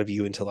lot out of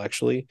you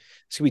intellectually,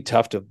 it's gonna be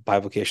tough to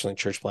bivocationally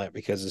church plant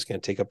because it's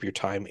going to take up your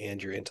time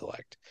and your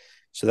intellect.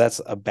 So that's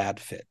a bad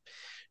fit.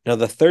 Now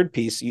the third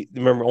piece,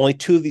 remember only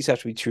two of these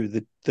have to be true.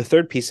 The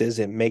third piece is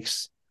it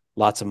makes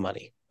lots of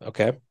money.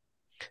 Okay.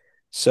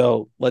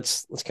 So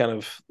let's kind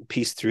of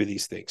piece through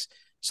these things.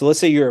 So let's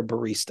say you're a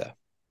barista.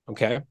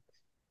 Okay.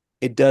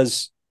 It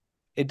does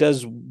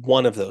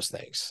one of those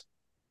things,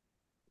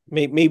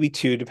 maybe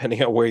two,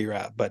 depending on where you're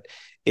at. But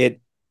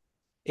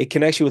it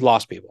connects you with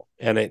lost people,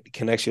 and it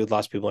connects you with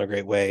lost people in a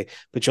great way.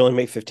 But you only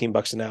make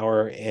 $15 an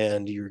hour,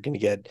 and you're going to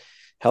get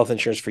health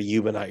insurance for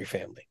you, but not your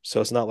family.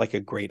 So it's not like a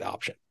great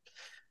option.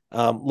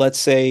 Let's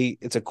say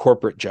it's a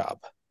corporate job.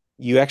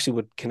 You actually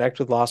would connect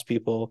with lost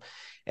people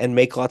and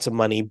make lots of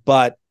money,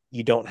 but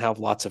you don't have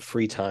lots of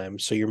free time.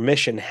 So your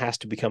mission has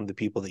to become the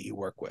people that you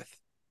work with.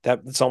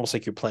 It's almost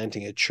like you're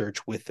planting a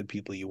church with the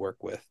people you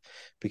work with,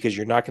 because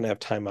you're not going to have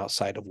time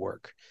outside of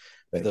work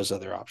for those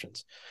other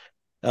options.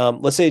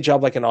 Let's say a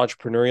job like an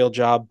entrepreneurial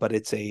job, but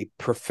it's a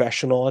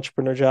professional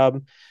entrepreneur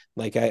job.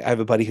 Like I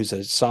have a buddy who's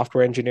a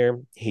software engineer.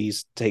 He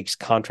takes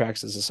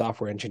contracts as a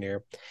software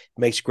engineer,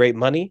 makes great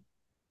money,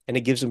 and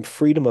it gives him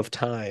freedom of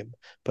time,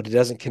 but it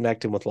doesn't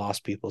connect him with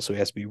lost people. So he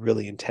has to be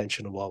really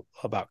intentional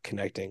about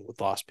connecting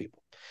with lost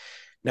people.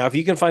 Now, if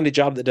you can find a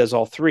job that does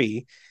all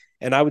three,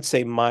 and I would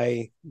say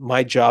my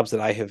jobs that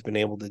I have been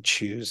able to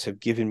choose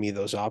have given me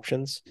those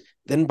options,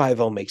 then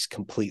Bivo makes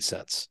complete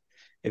sense.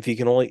 If you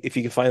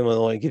can find one that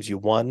only gives you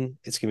one,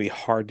 it's going to be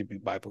hard to be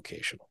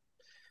bivocational.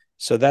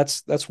 So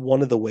that's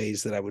one of the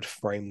ways that I would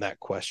frame that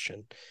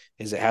question: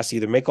 is it has to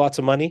either make lots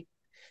of money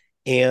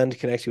and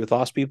connect you with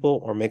lost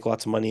people, or make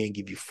lots of money and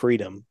give you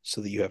freedom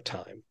so that you have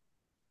time.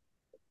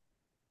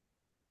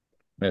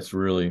 That's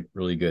really,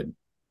 really good.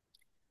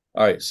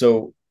 All right.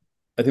 So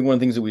I think one of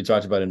the things that we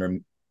talked about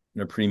in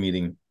our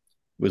pre-meeting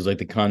was like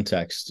the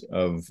context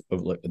of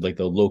like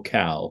the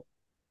locale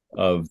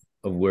of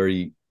where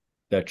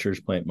that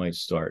church plant might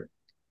start.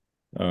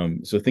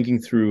 So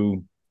thinking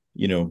through,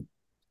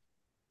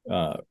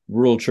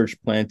 rural church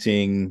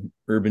planting,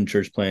 urban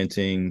church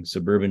planting,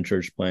 suburban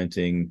church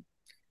planting.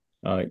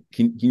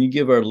 Can you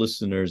give our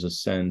listeners a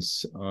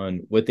sense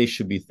on what they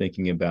should be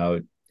thinking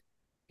about,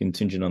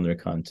 contingent on their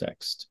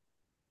context?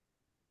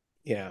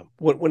 Yeah.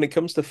 When it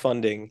comes to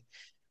funding,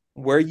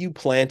 where you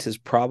plant is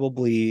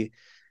probably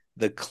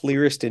the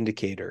clearest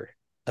indicator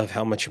of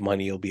how much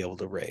money you'll be able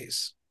to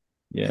raise.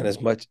 Yeah. And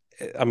as much,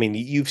 I mean,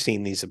 you've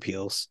seen these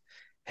appeals.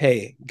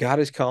 Hey, God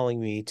is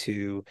calling me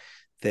to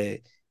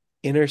the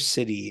inner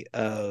city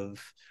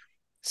of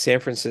San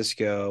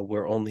Francisco,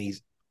 where only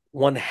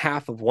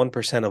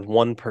 0.5% of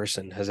one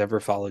person has ever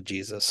followed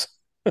Jesus.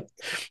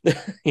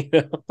 you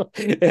know,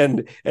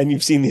 and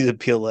you've seen these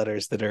appeal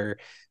letters that are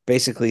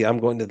basically, I'm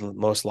going to the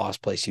most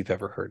lost place you've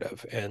ever heard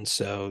of, and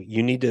so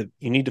you need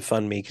to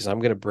fund me because I'm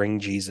going to bring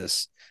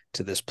Jesus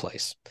to this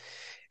place.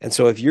 And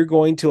so if you're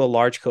going to a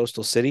large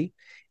coastal city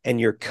and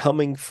you're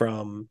coming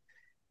from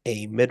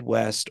a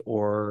Midwest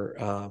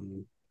or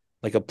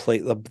like a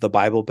place, the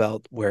Bible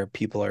Belt, where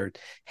people are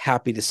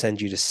happy to send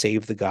you to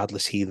save the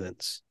godless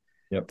heathens,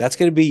 Yep. that's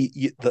going to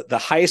be the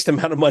highest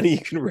amount of money you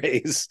can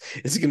raise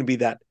is going to be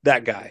that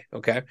guy.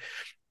 Okay.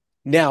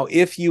 Now,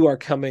 if you are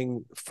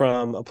coming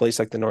from a place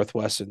like the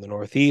Northwest or the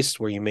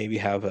Northeast, where you maybe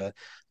have a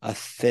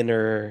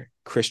thinner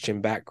Christian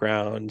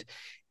background,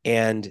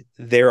 and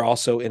they're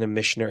also in a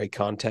missionary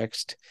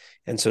context,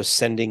 and so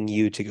sending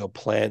you to go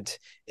plant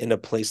in a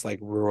place like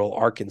rural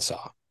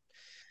Arkansas,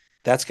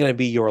 that's going to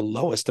be your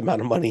lowest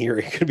amount of money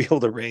you're going to be able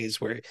to raise,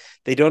 where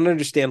they don't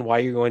understand why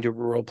you're going to a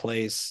rural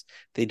place.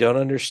 They don't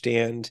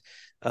understand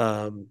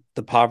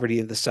the poverty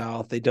of the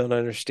South. They don't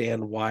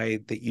understand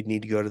why that you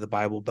need to go to the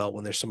Bible Belt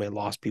when there's so many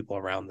lost people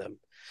around them.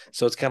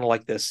 So it's kind of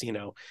like this,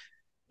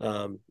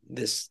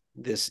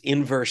 this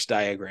inverse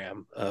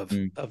diagram of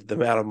the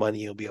amount of money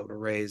you'll be able to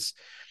raise.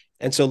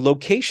 And so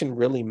location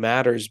really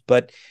matters,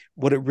 but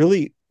what it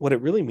really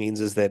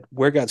means is that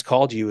where God's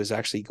called you is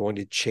actually going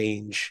to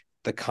change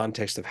the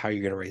context of how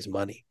you're going to raise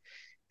money.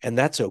 And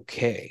that's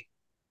okay.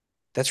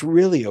 That's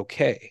really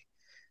okay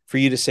for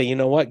you to say, you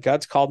know what,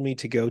 God's called me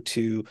to go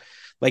to,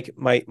 like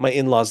my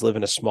in-laws live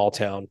in a small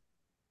town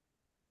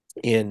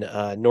in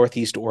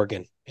Northeast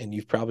Oregon. and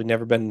you've probably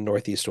never been to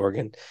Northeast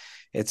Oregon.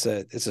 It's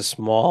a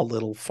small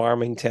little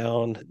farming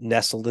town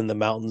nestled in the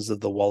mountains of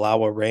the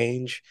Wallowa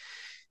Range,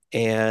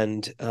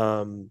 and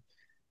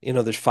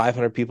there's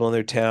 500 people in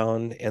their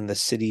town, and the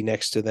city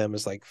next to them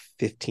is like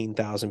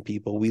 15,000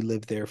 people. We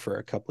lived there for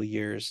a couple of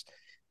years,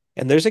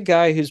 and there's a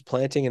guy who's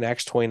planting an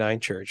Acts 29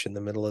 church in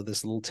the middle of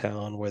this little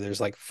town where there's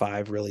like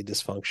five really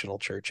dysfunctional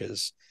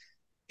churches.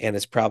 And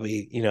it's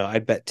probably,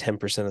 I'd bet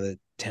 10% of the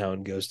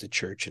town goes to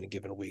church in a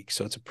given week.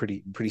 So it's a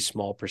pretty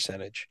small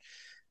percentage.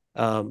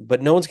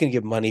 But no one's going to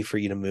give money for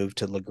you to move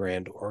to La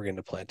Grande, Oregon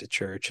to plant a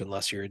church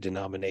unless you're a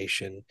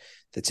denomination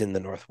that's in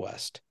the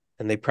Northwest.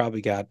 And they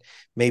probably got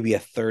maybe a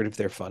third of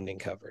their funding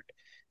covered.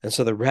 And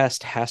so the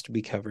rest has to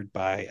be covered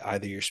by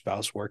either your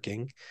spouse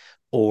working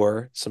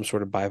or some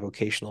sort of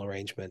bivocational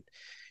arrangement.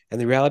 And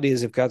the reality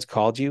is, if God's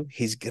called you,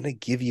 he's going to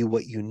give you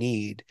what you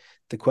need.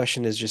 The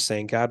question is just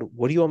saying, God,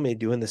 what do you want me to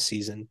do in this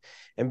season?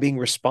 And being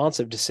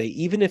responsive to say,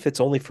 even if it's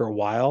only for a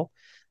while,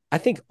 I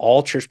think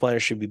all church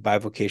planners should be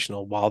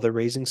bivocational while they're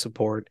raising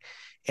support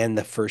and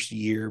the first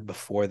year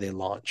before they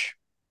launch.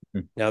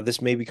 Now,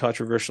 this may be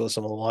controversial to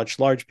some of the launch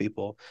large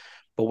people,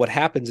 but what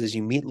happens is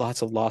you meet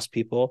lots of lost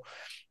people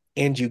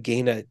and you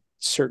gain a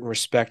certain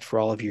respect for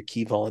all of your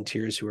key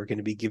volunteers who are going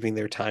to be giving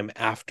their time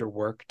after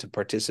work to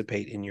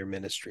participate in your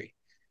ministry.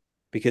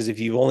 Because if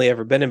you've only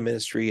ever been in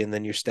ministry and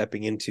then you're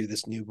stepping into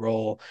this new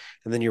role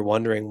and then you're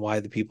wondering why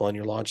the people on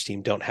your launch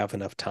team don't have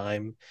enough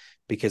time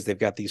because they've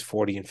got these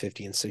 40 and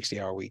 50 and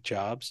 60-hour week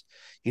jobs,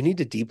 you need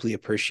to deeply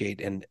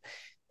appreciate and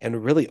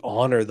really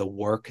honor the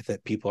work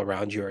that people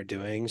around you are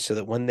doing so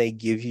that when they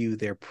give you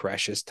their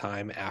precious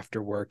time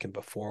after work and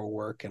before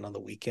work and on the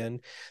weekend,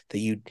 that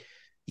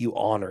you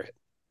honor it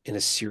in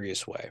a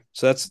serious way.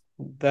 So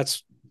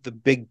that's the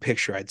big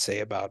picture I'd say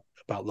about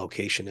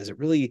location. Is it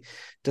really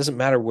doesn't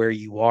matter where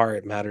you are.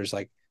 It matters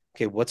like,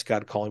 okay, what's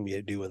God calling me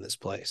to do in this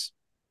place?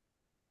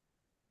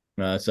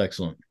 No, that's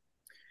excellent.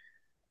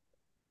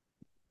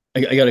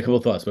 I got a couple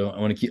of thoughts, but I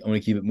want to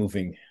keep it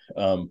moving.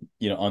 On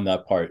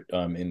that part,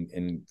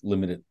 and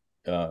limit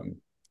it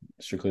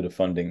strictly to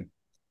funding.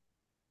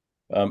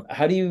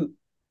 How do you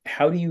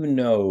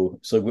know?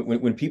 So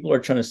when people are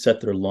trying to set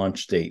their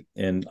launch date,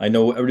 and I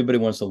know everybody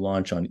wants to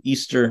launch on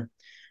Easter,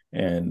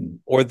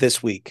 or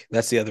this week.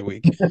 That's the other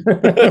week.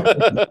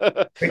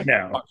 Right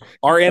now,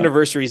 our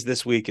anniversary is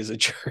this week as a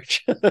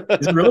church.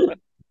 Is it really?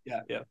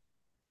 Yeah.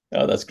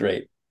 Oh, that's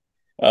great.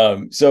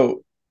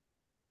 So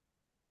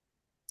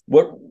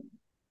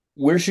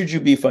where should you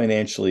be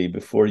financially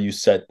before you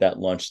set that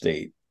launch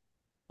date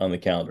on the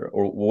calendar,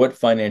 or what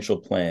financial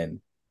plan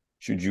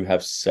should you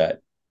have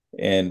set?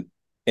 And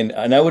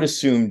I would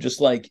assume just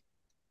like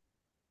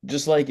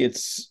there's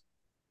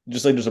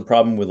a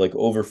problem with like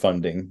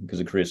overfunding because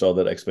it creates all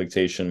that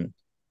expectation.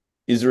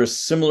 Is there a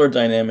similar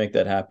dynamic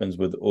that happens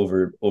with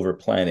over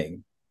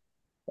planning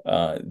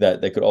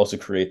that could also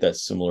create that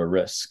similar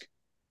risk?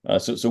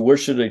 So where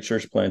should a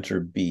church planter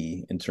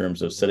be in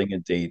terms of setting a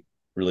date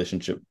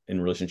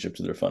in relationship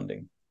to their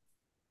funding?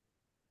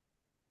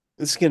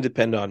 This is going to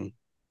depend on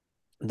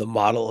the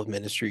model of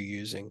ministry you're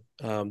using.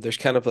 There's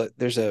kind of a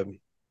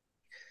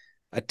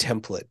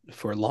template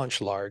for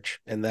launch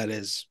large, and that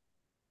is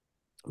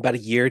about a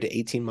year to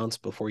 18 months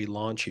before you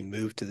launch, you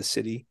move to the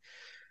city.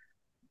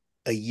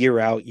 A year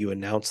out, you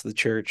announce the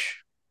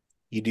church.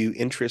 You do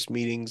interest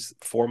meetings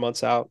 4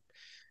 months out.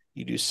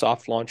 You do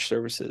soft launch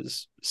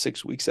services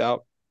 6 weeks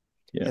out.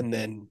 Yeah. And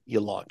then you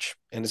launch.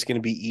 And it's going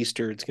to be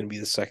Easter. It's going to be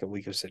the second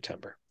week of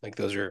September. Like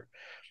those are,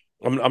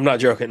 I'm not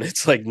joking.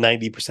 It's like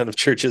 90% of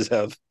churches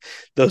have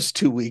those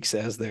 2 weeks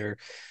as their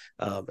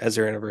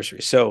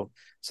anniversary. So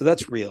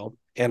that's real.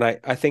 And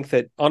I think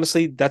that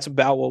honestly, that's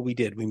about what we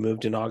did. We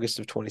moved in August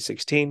of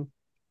 2016.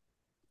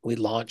 We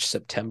launched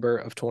September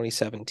of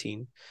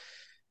 2017.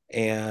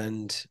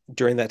 And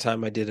during that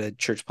time, I did a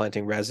church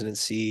planting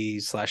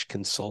residency /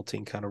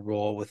 consulting kind of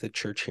role with a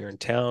church here in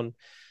town.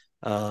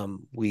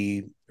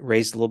 We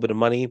raised a little bit of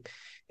money,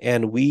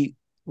 and we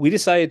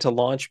decided to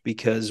launch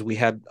because we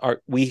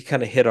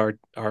kind of hit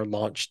our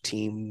launch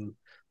team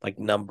like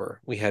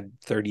number. We had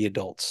 30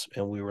 adults,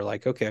 and we were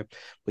like, okay,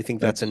 we think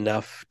that's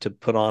enough to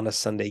put on a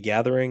Sunday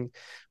gathering.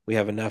 We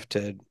have enough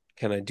to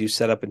kind of do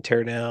setup and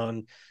tear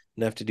down,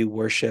 enough to do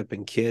worship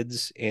and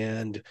kids,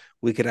 and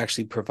we could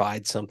actually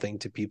provide something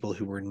to people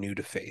who were new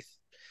to faith.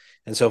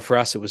 And so for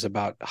us, it was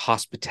about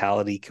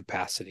hospitality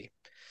capacity.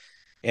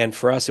 And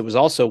for us, it was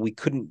also, we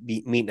couldn't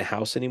meet in a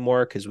house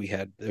anymore because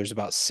there's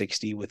about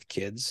 60 with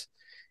kids,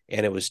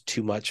 and it was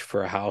too much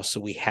for a house.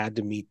 So we had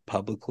to meet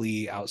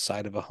publicly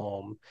outside of a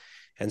home.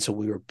 And so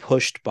we were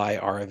pushed by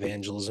our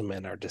evangelism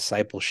and our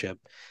discipleship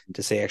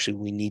to say, actually,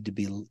 we need to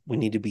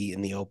be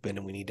in the open,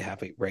 and we need to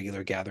have a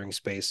regular gathering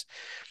space.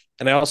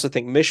 And I also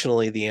think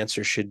missionally, the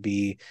answer should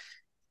be,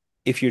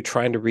 if you're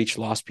trying to reach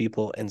lost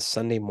people and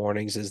Sunday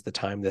mornings is the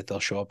time that they'll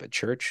show up at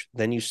church,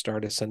 then you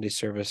start a Sunday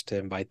service to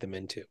invite them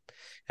into.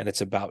 And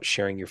it's about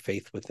sharing your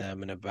faith with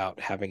them and about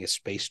having a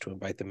space to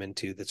invite them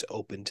into that's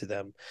open to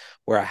them,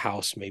 where a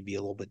house may be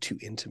a little bit too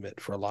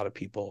intimate for a lot of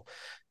people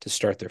to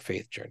start their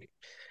faith journey.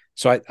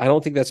 So I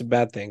don't think that's a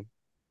bad thing.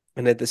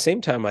 And at the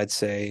same time, I'd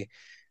say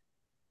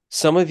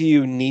some of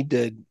you need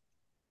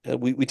to,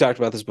 we talked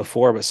about this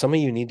before, but some of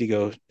you need to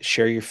go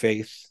share your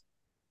faith,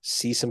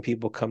 see some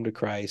people come to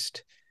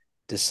Christ,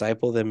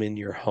 disciple them in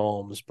your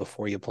homes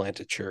before you plant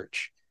a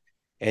church.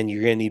 And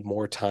you're going to need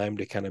more time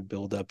to kind of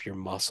build up your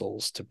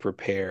muscles to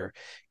prepare,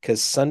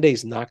 because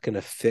Sunday's not going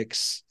to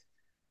fix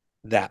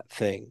that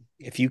thing.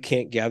 If you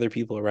can't gather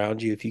people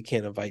around you, if you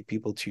can't invite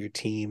people to your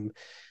team,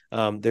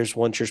 there's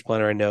one church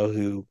planner I know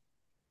who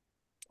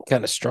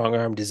kind of strong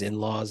armed his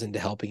in-laws into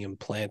helping him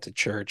plant a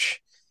church.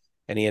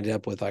 And he ended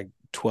up with like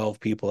 12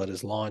 people at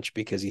his launch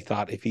because he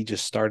thought if he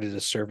just started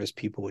a service,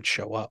 people would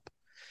show up.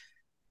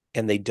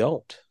 And they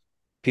don't.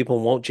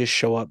 People won't just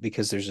show up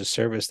because there's a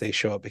service. They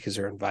show up because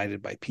they're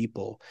invited by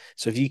people.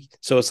 So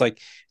it's like,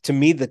 to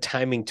me, the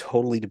timing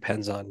totally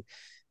depends on,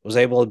 was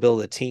I able to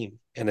build a team?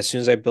 And as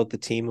soon as I built the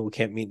team and we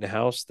can't meet in the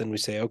house, then we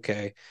say,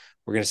 okay,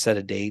 we're going to set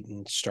a date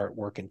and start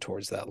working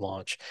towards that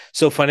launch.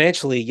 So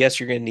financially, yes,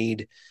 you're going to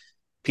need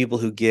people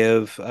who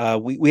give.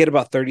 We had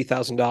about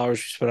 $30,000. We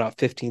spent about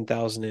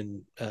 15,000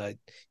 in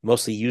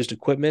mostly used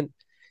equipment,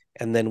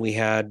 and then we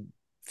had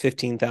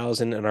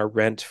 15,000, and our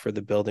rent for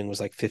the building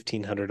was like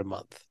 1,500 a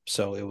month.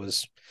 So it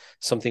was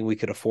something we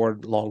could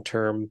afford long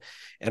term,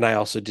 and I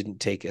also didn't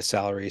take a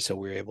salary, so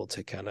we were able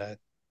to kind of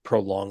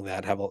prolong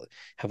that,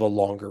 have a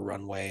longer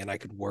runway, and I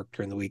could work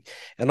during the week.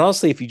 And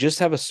honestly, if you just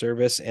have a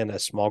service and a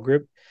small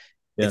group,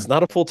 Yeah. it's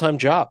not a full-time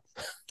job.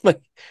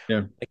 like,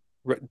 Yeah.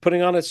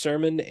 putting on a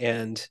sermon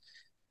and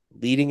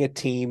leading a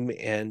team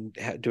and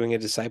doing a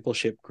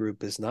discipleship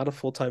group is not a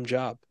full-time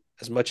job,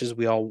 as much as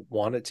we all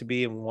want it to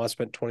be, and we want to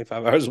spend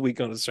 25 hours a week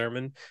on a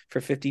sermon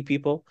for 50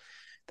 people.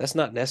 That's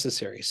not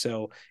necessary.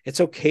 So it's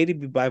okay to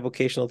be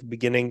bivocational at the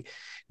beginning.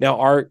 Now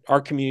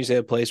our community is at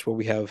a place where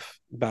we have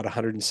about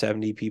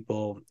 170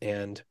 people,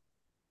 and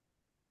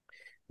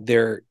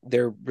they're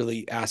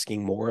really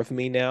asking more of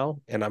me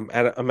now, and I'm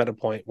at a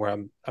point where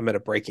I'm at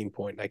a breaking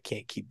point, and I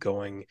can't keep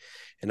going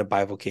in a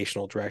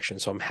bivocational direction.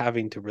 So I'm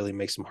having to really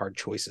make some hard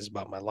choices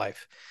about my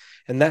life,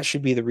 and that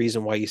should be the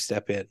reason why you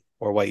step in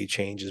or why you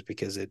change, is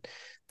because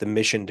the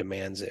mission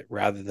demands it,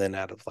 rather than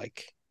out of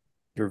like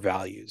your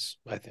values,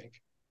 I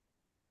think.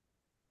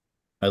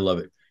 I love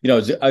it.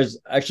 I was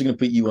actually going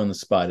to put you on the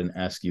spot and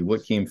ask you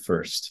what came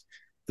first: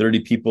 30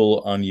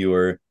 people on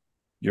your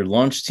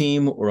launch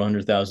team, or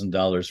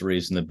 $100,000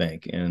 raised in the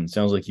bank? And it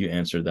sounds like you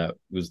answered that. It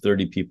was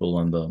 30 people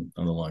on the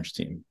launch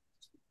team.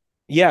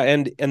 Yeah,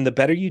 and the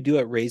better you do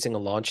at raising a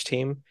launch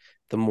team,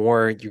 the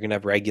more you're gonna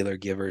have regular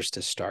givers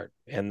to start.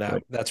 And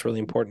Right. that's really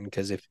important,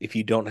 because if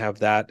you don't have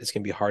that, it's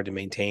gonna be hard to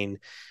maintain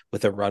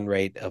with a run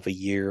rate of a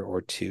year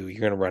or two.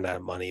 You're gonna run out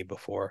of money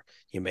before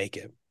you make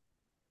it.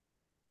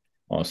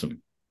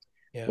 Awesome.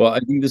 Yeah. Well, I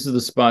think this is the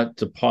spot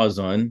to pause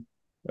on.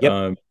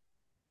 Yep.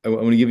 I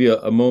want to give you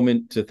a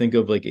moment to think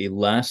of like a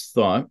last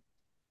thought.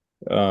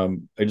 I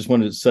just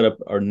wanted to set up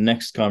our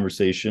next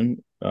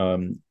conversation.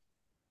 Want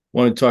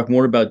to talk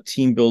more about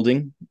team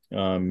building,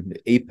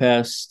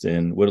 APEST,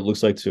 and what it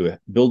looks like to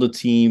build a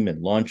team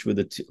and launch with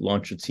a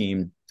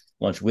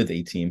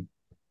team.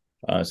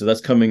 So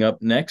that's coming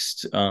up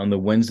next on the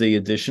Wednesday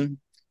edition.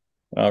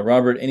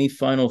 Robert, any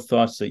final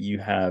thoughts that you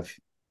have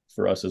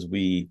for us as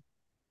we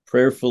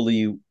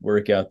prayerfully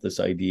work out this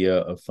idea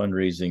of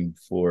fundraising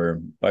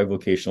for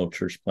bivocational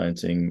church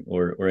planting,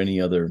 or any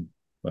other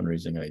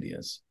fundraising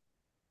ideas?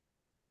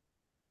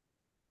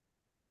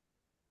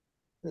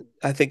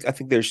 I think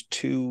there's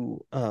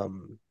two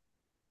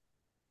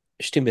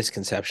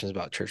misconceptions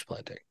about church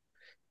planting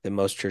that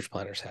most church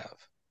planters have.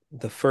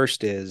 The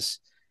first is,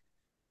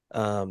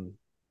 um,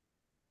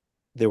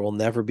 there will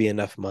never be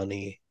enough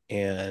money,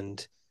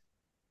 and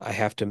I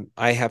have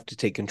to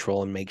take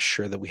control and make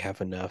sure that we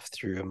have enough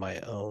through my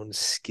own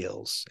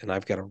skills, and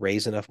I've got to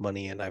raise enough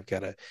money, and I've got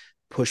to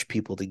push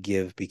people to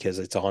give because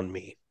it's on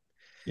me.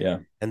 Yeah.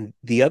 And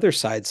the other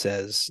side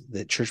says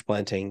that church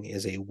planting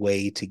is a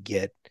way to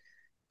get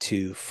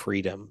to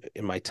freedom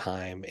in my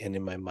time and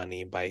in my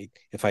money. By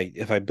if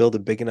I build a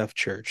big enough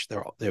church,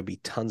 there'll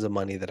be tons of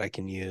money that I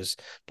can use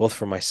both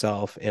for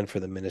myself and for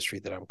the ministry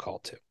that I'm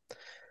called to.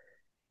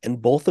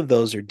 And both of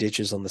those are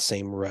ditches on the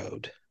same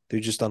road. They're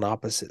just on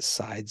opposite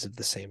sides of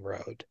the same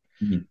road.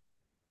 Mhm.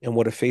 And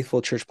what a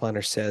faithful church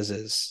planter says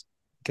is,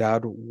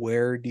 God,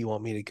 where do you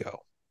want me to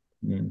go?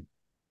 Mhm.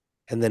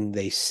 And then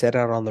they set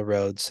out on the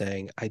road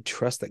saying, I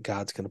trust that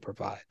God's going to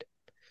provide.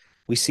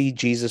 We see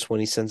Jesus when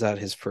he sends out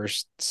his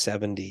first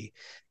 70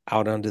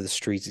 out onto the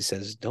streets. He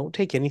says, don't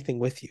take anything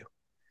with you.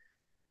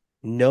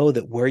 Know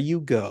that where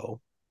you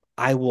go,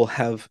 I will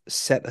have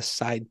set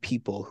aside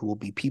people who will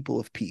be people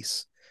of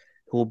peace,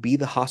 who will be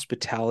the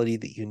hospitality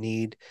that you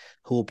need,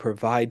 who will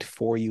provide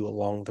for you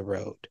along the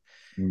road.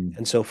 Mhm.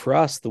 And so for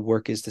us, the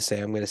work is to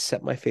say, I'm going to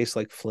set my face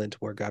like flint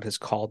where God has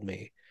called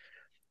me.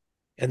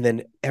 And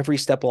then every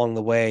step along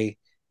the way,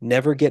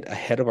 never get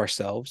ahead of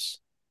ourselves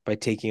by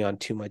taking on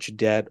too much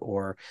debt,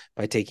 or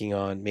by taking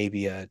on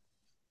maybe a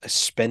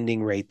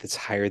spending rate that's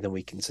higher than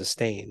we can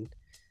sustain,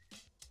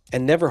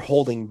 and never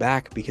holding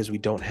back because we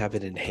don't have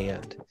it in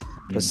hand,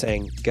 but Mhm.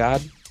 saying,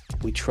 God,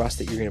 We trust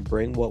that you're going to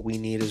bring what we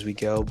need as we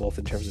go, both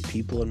in terms of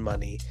people and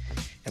money.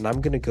 And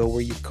I'm going to go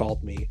where you've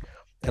called me.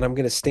 And I'm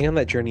going to stay on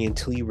that journey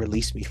until you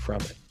release me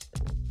from it.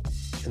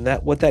 And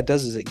what that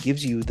does is it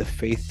gives you the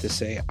faith to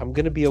say, I'm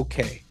going to be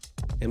okay.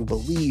 And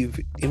believe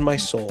in my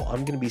soul,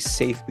 I'm going to be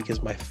safe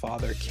because my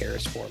Father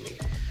cares for me.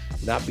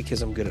 Not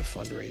because I'm good at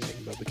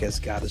fundraising, but because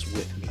God is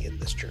with me in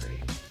this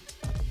journey.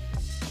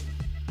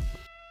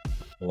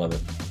 I love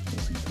it.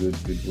 That's a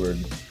good word.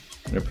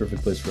 And a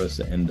perfect place for us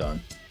to end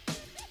on.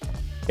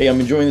 Hey,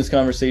 I'm enjoying this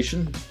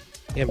conversation.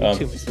 Yeah, me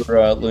too. Thanks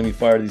for letting me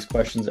fire these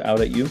questions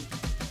out at you.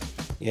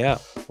 Yeah.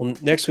 Well,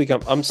 next week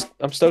I'm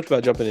stoked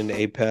about jumping into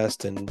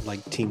APEST and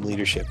like team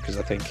leadership, because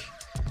I think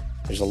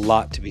there's a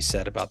lot to be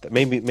said about that.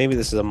 Maybe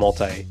this is a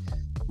multi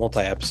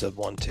episode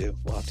one too.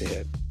 We'll have to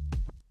hit.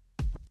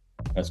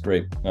 That's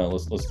great.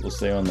 Let's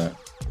stay on that.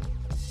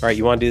 All right,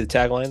 you want to do the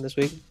tagline this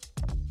week?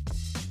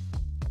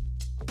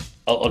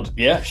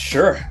 Yeah,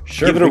 sure.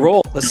 Give it a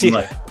roll. Let's see. Do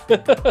I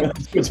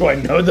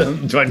know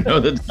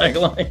the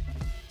tagline?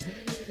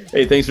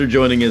 Hey, thanks for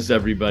joining us,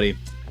 everybody.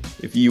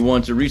 If you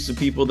want to reach the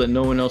people that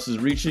no one else is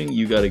reaching,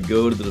 you got to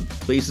go to the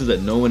places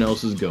that no one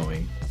else is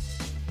going.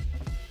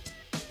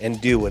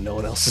 And do what no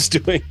one else is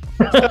doing.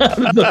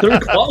 The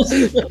third clause.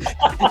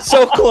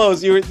 So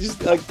close. You were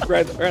just like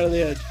right on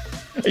the edge.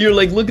 You're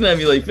like looking at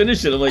me like,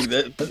 finish it. I'm like,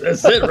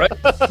 that's it, right?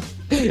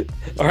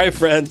 All right,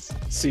 friends.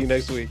 See you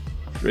next week.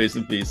 Grace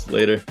and peace.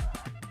 Later.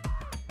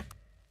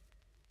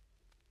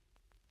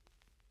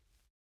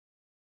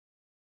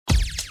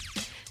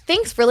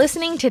 Thanks for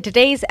listening to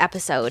today's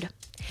episode.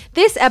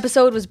 This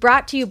episode was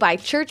brought to you by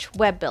Church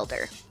Web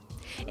Builder.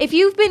 If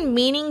you've been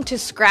meaning to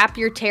scrap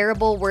your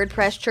terrible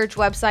WordPress church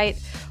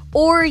website,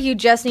 or you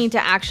just need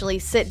to actually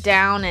sit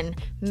down and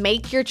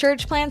make your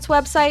church plant's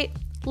website,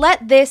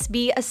 let this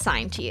be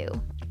assigned to you.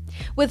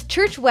 With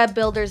Church Web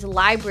Builder's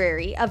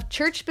library of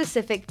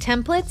church-specific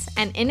templates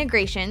and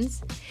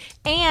integrations,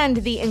 and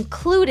the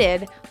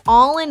included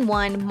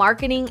all-in-one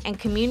marketing and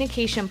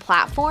communication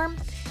platform,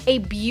 a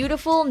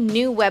beautiful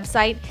new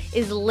website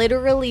is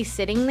literally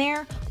sitting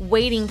there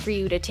waiting for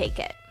you to take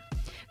it.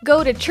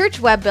 Go to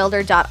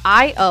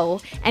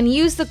churchwebbuilder.io and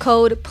use the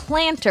code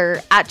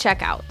PLANTER at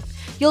checkout.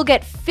 You'll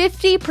get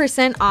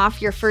 50%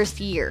 off your first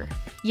year.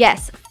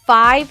 Yes,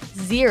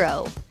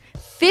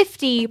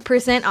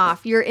 50%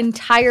 off your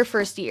entire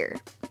first year.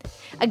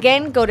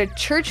 Again, go to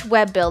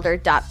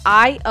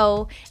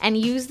churchwebbuilder.io and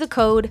use the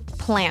code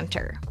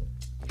PLANTER.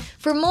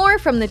 For more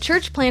from the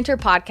Church Planter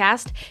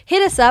Podcast,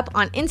 hit us up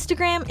on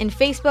Instagram and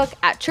Facebook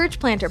at Church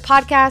Planter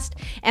Podcast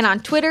and on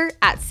Twitter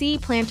at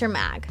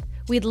CPlanterMag.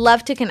 We'd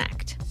love to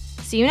connect.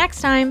 See you next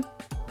time.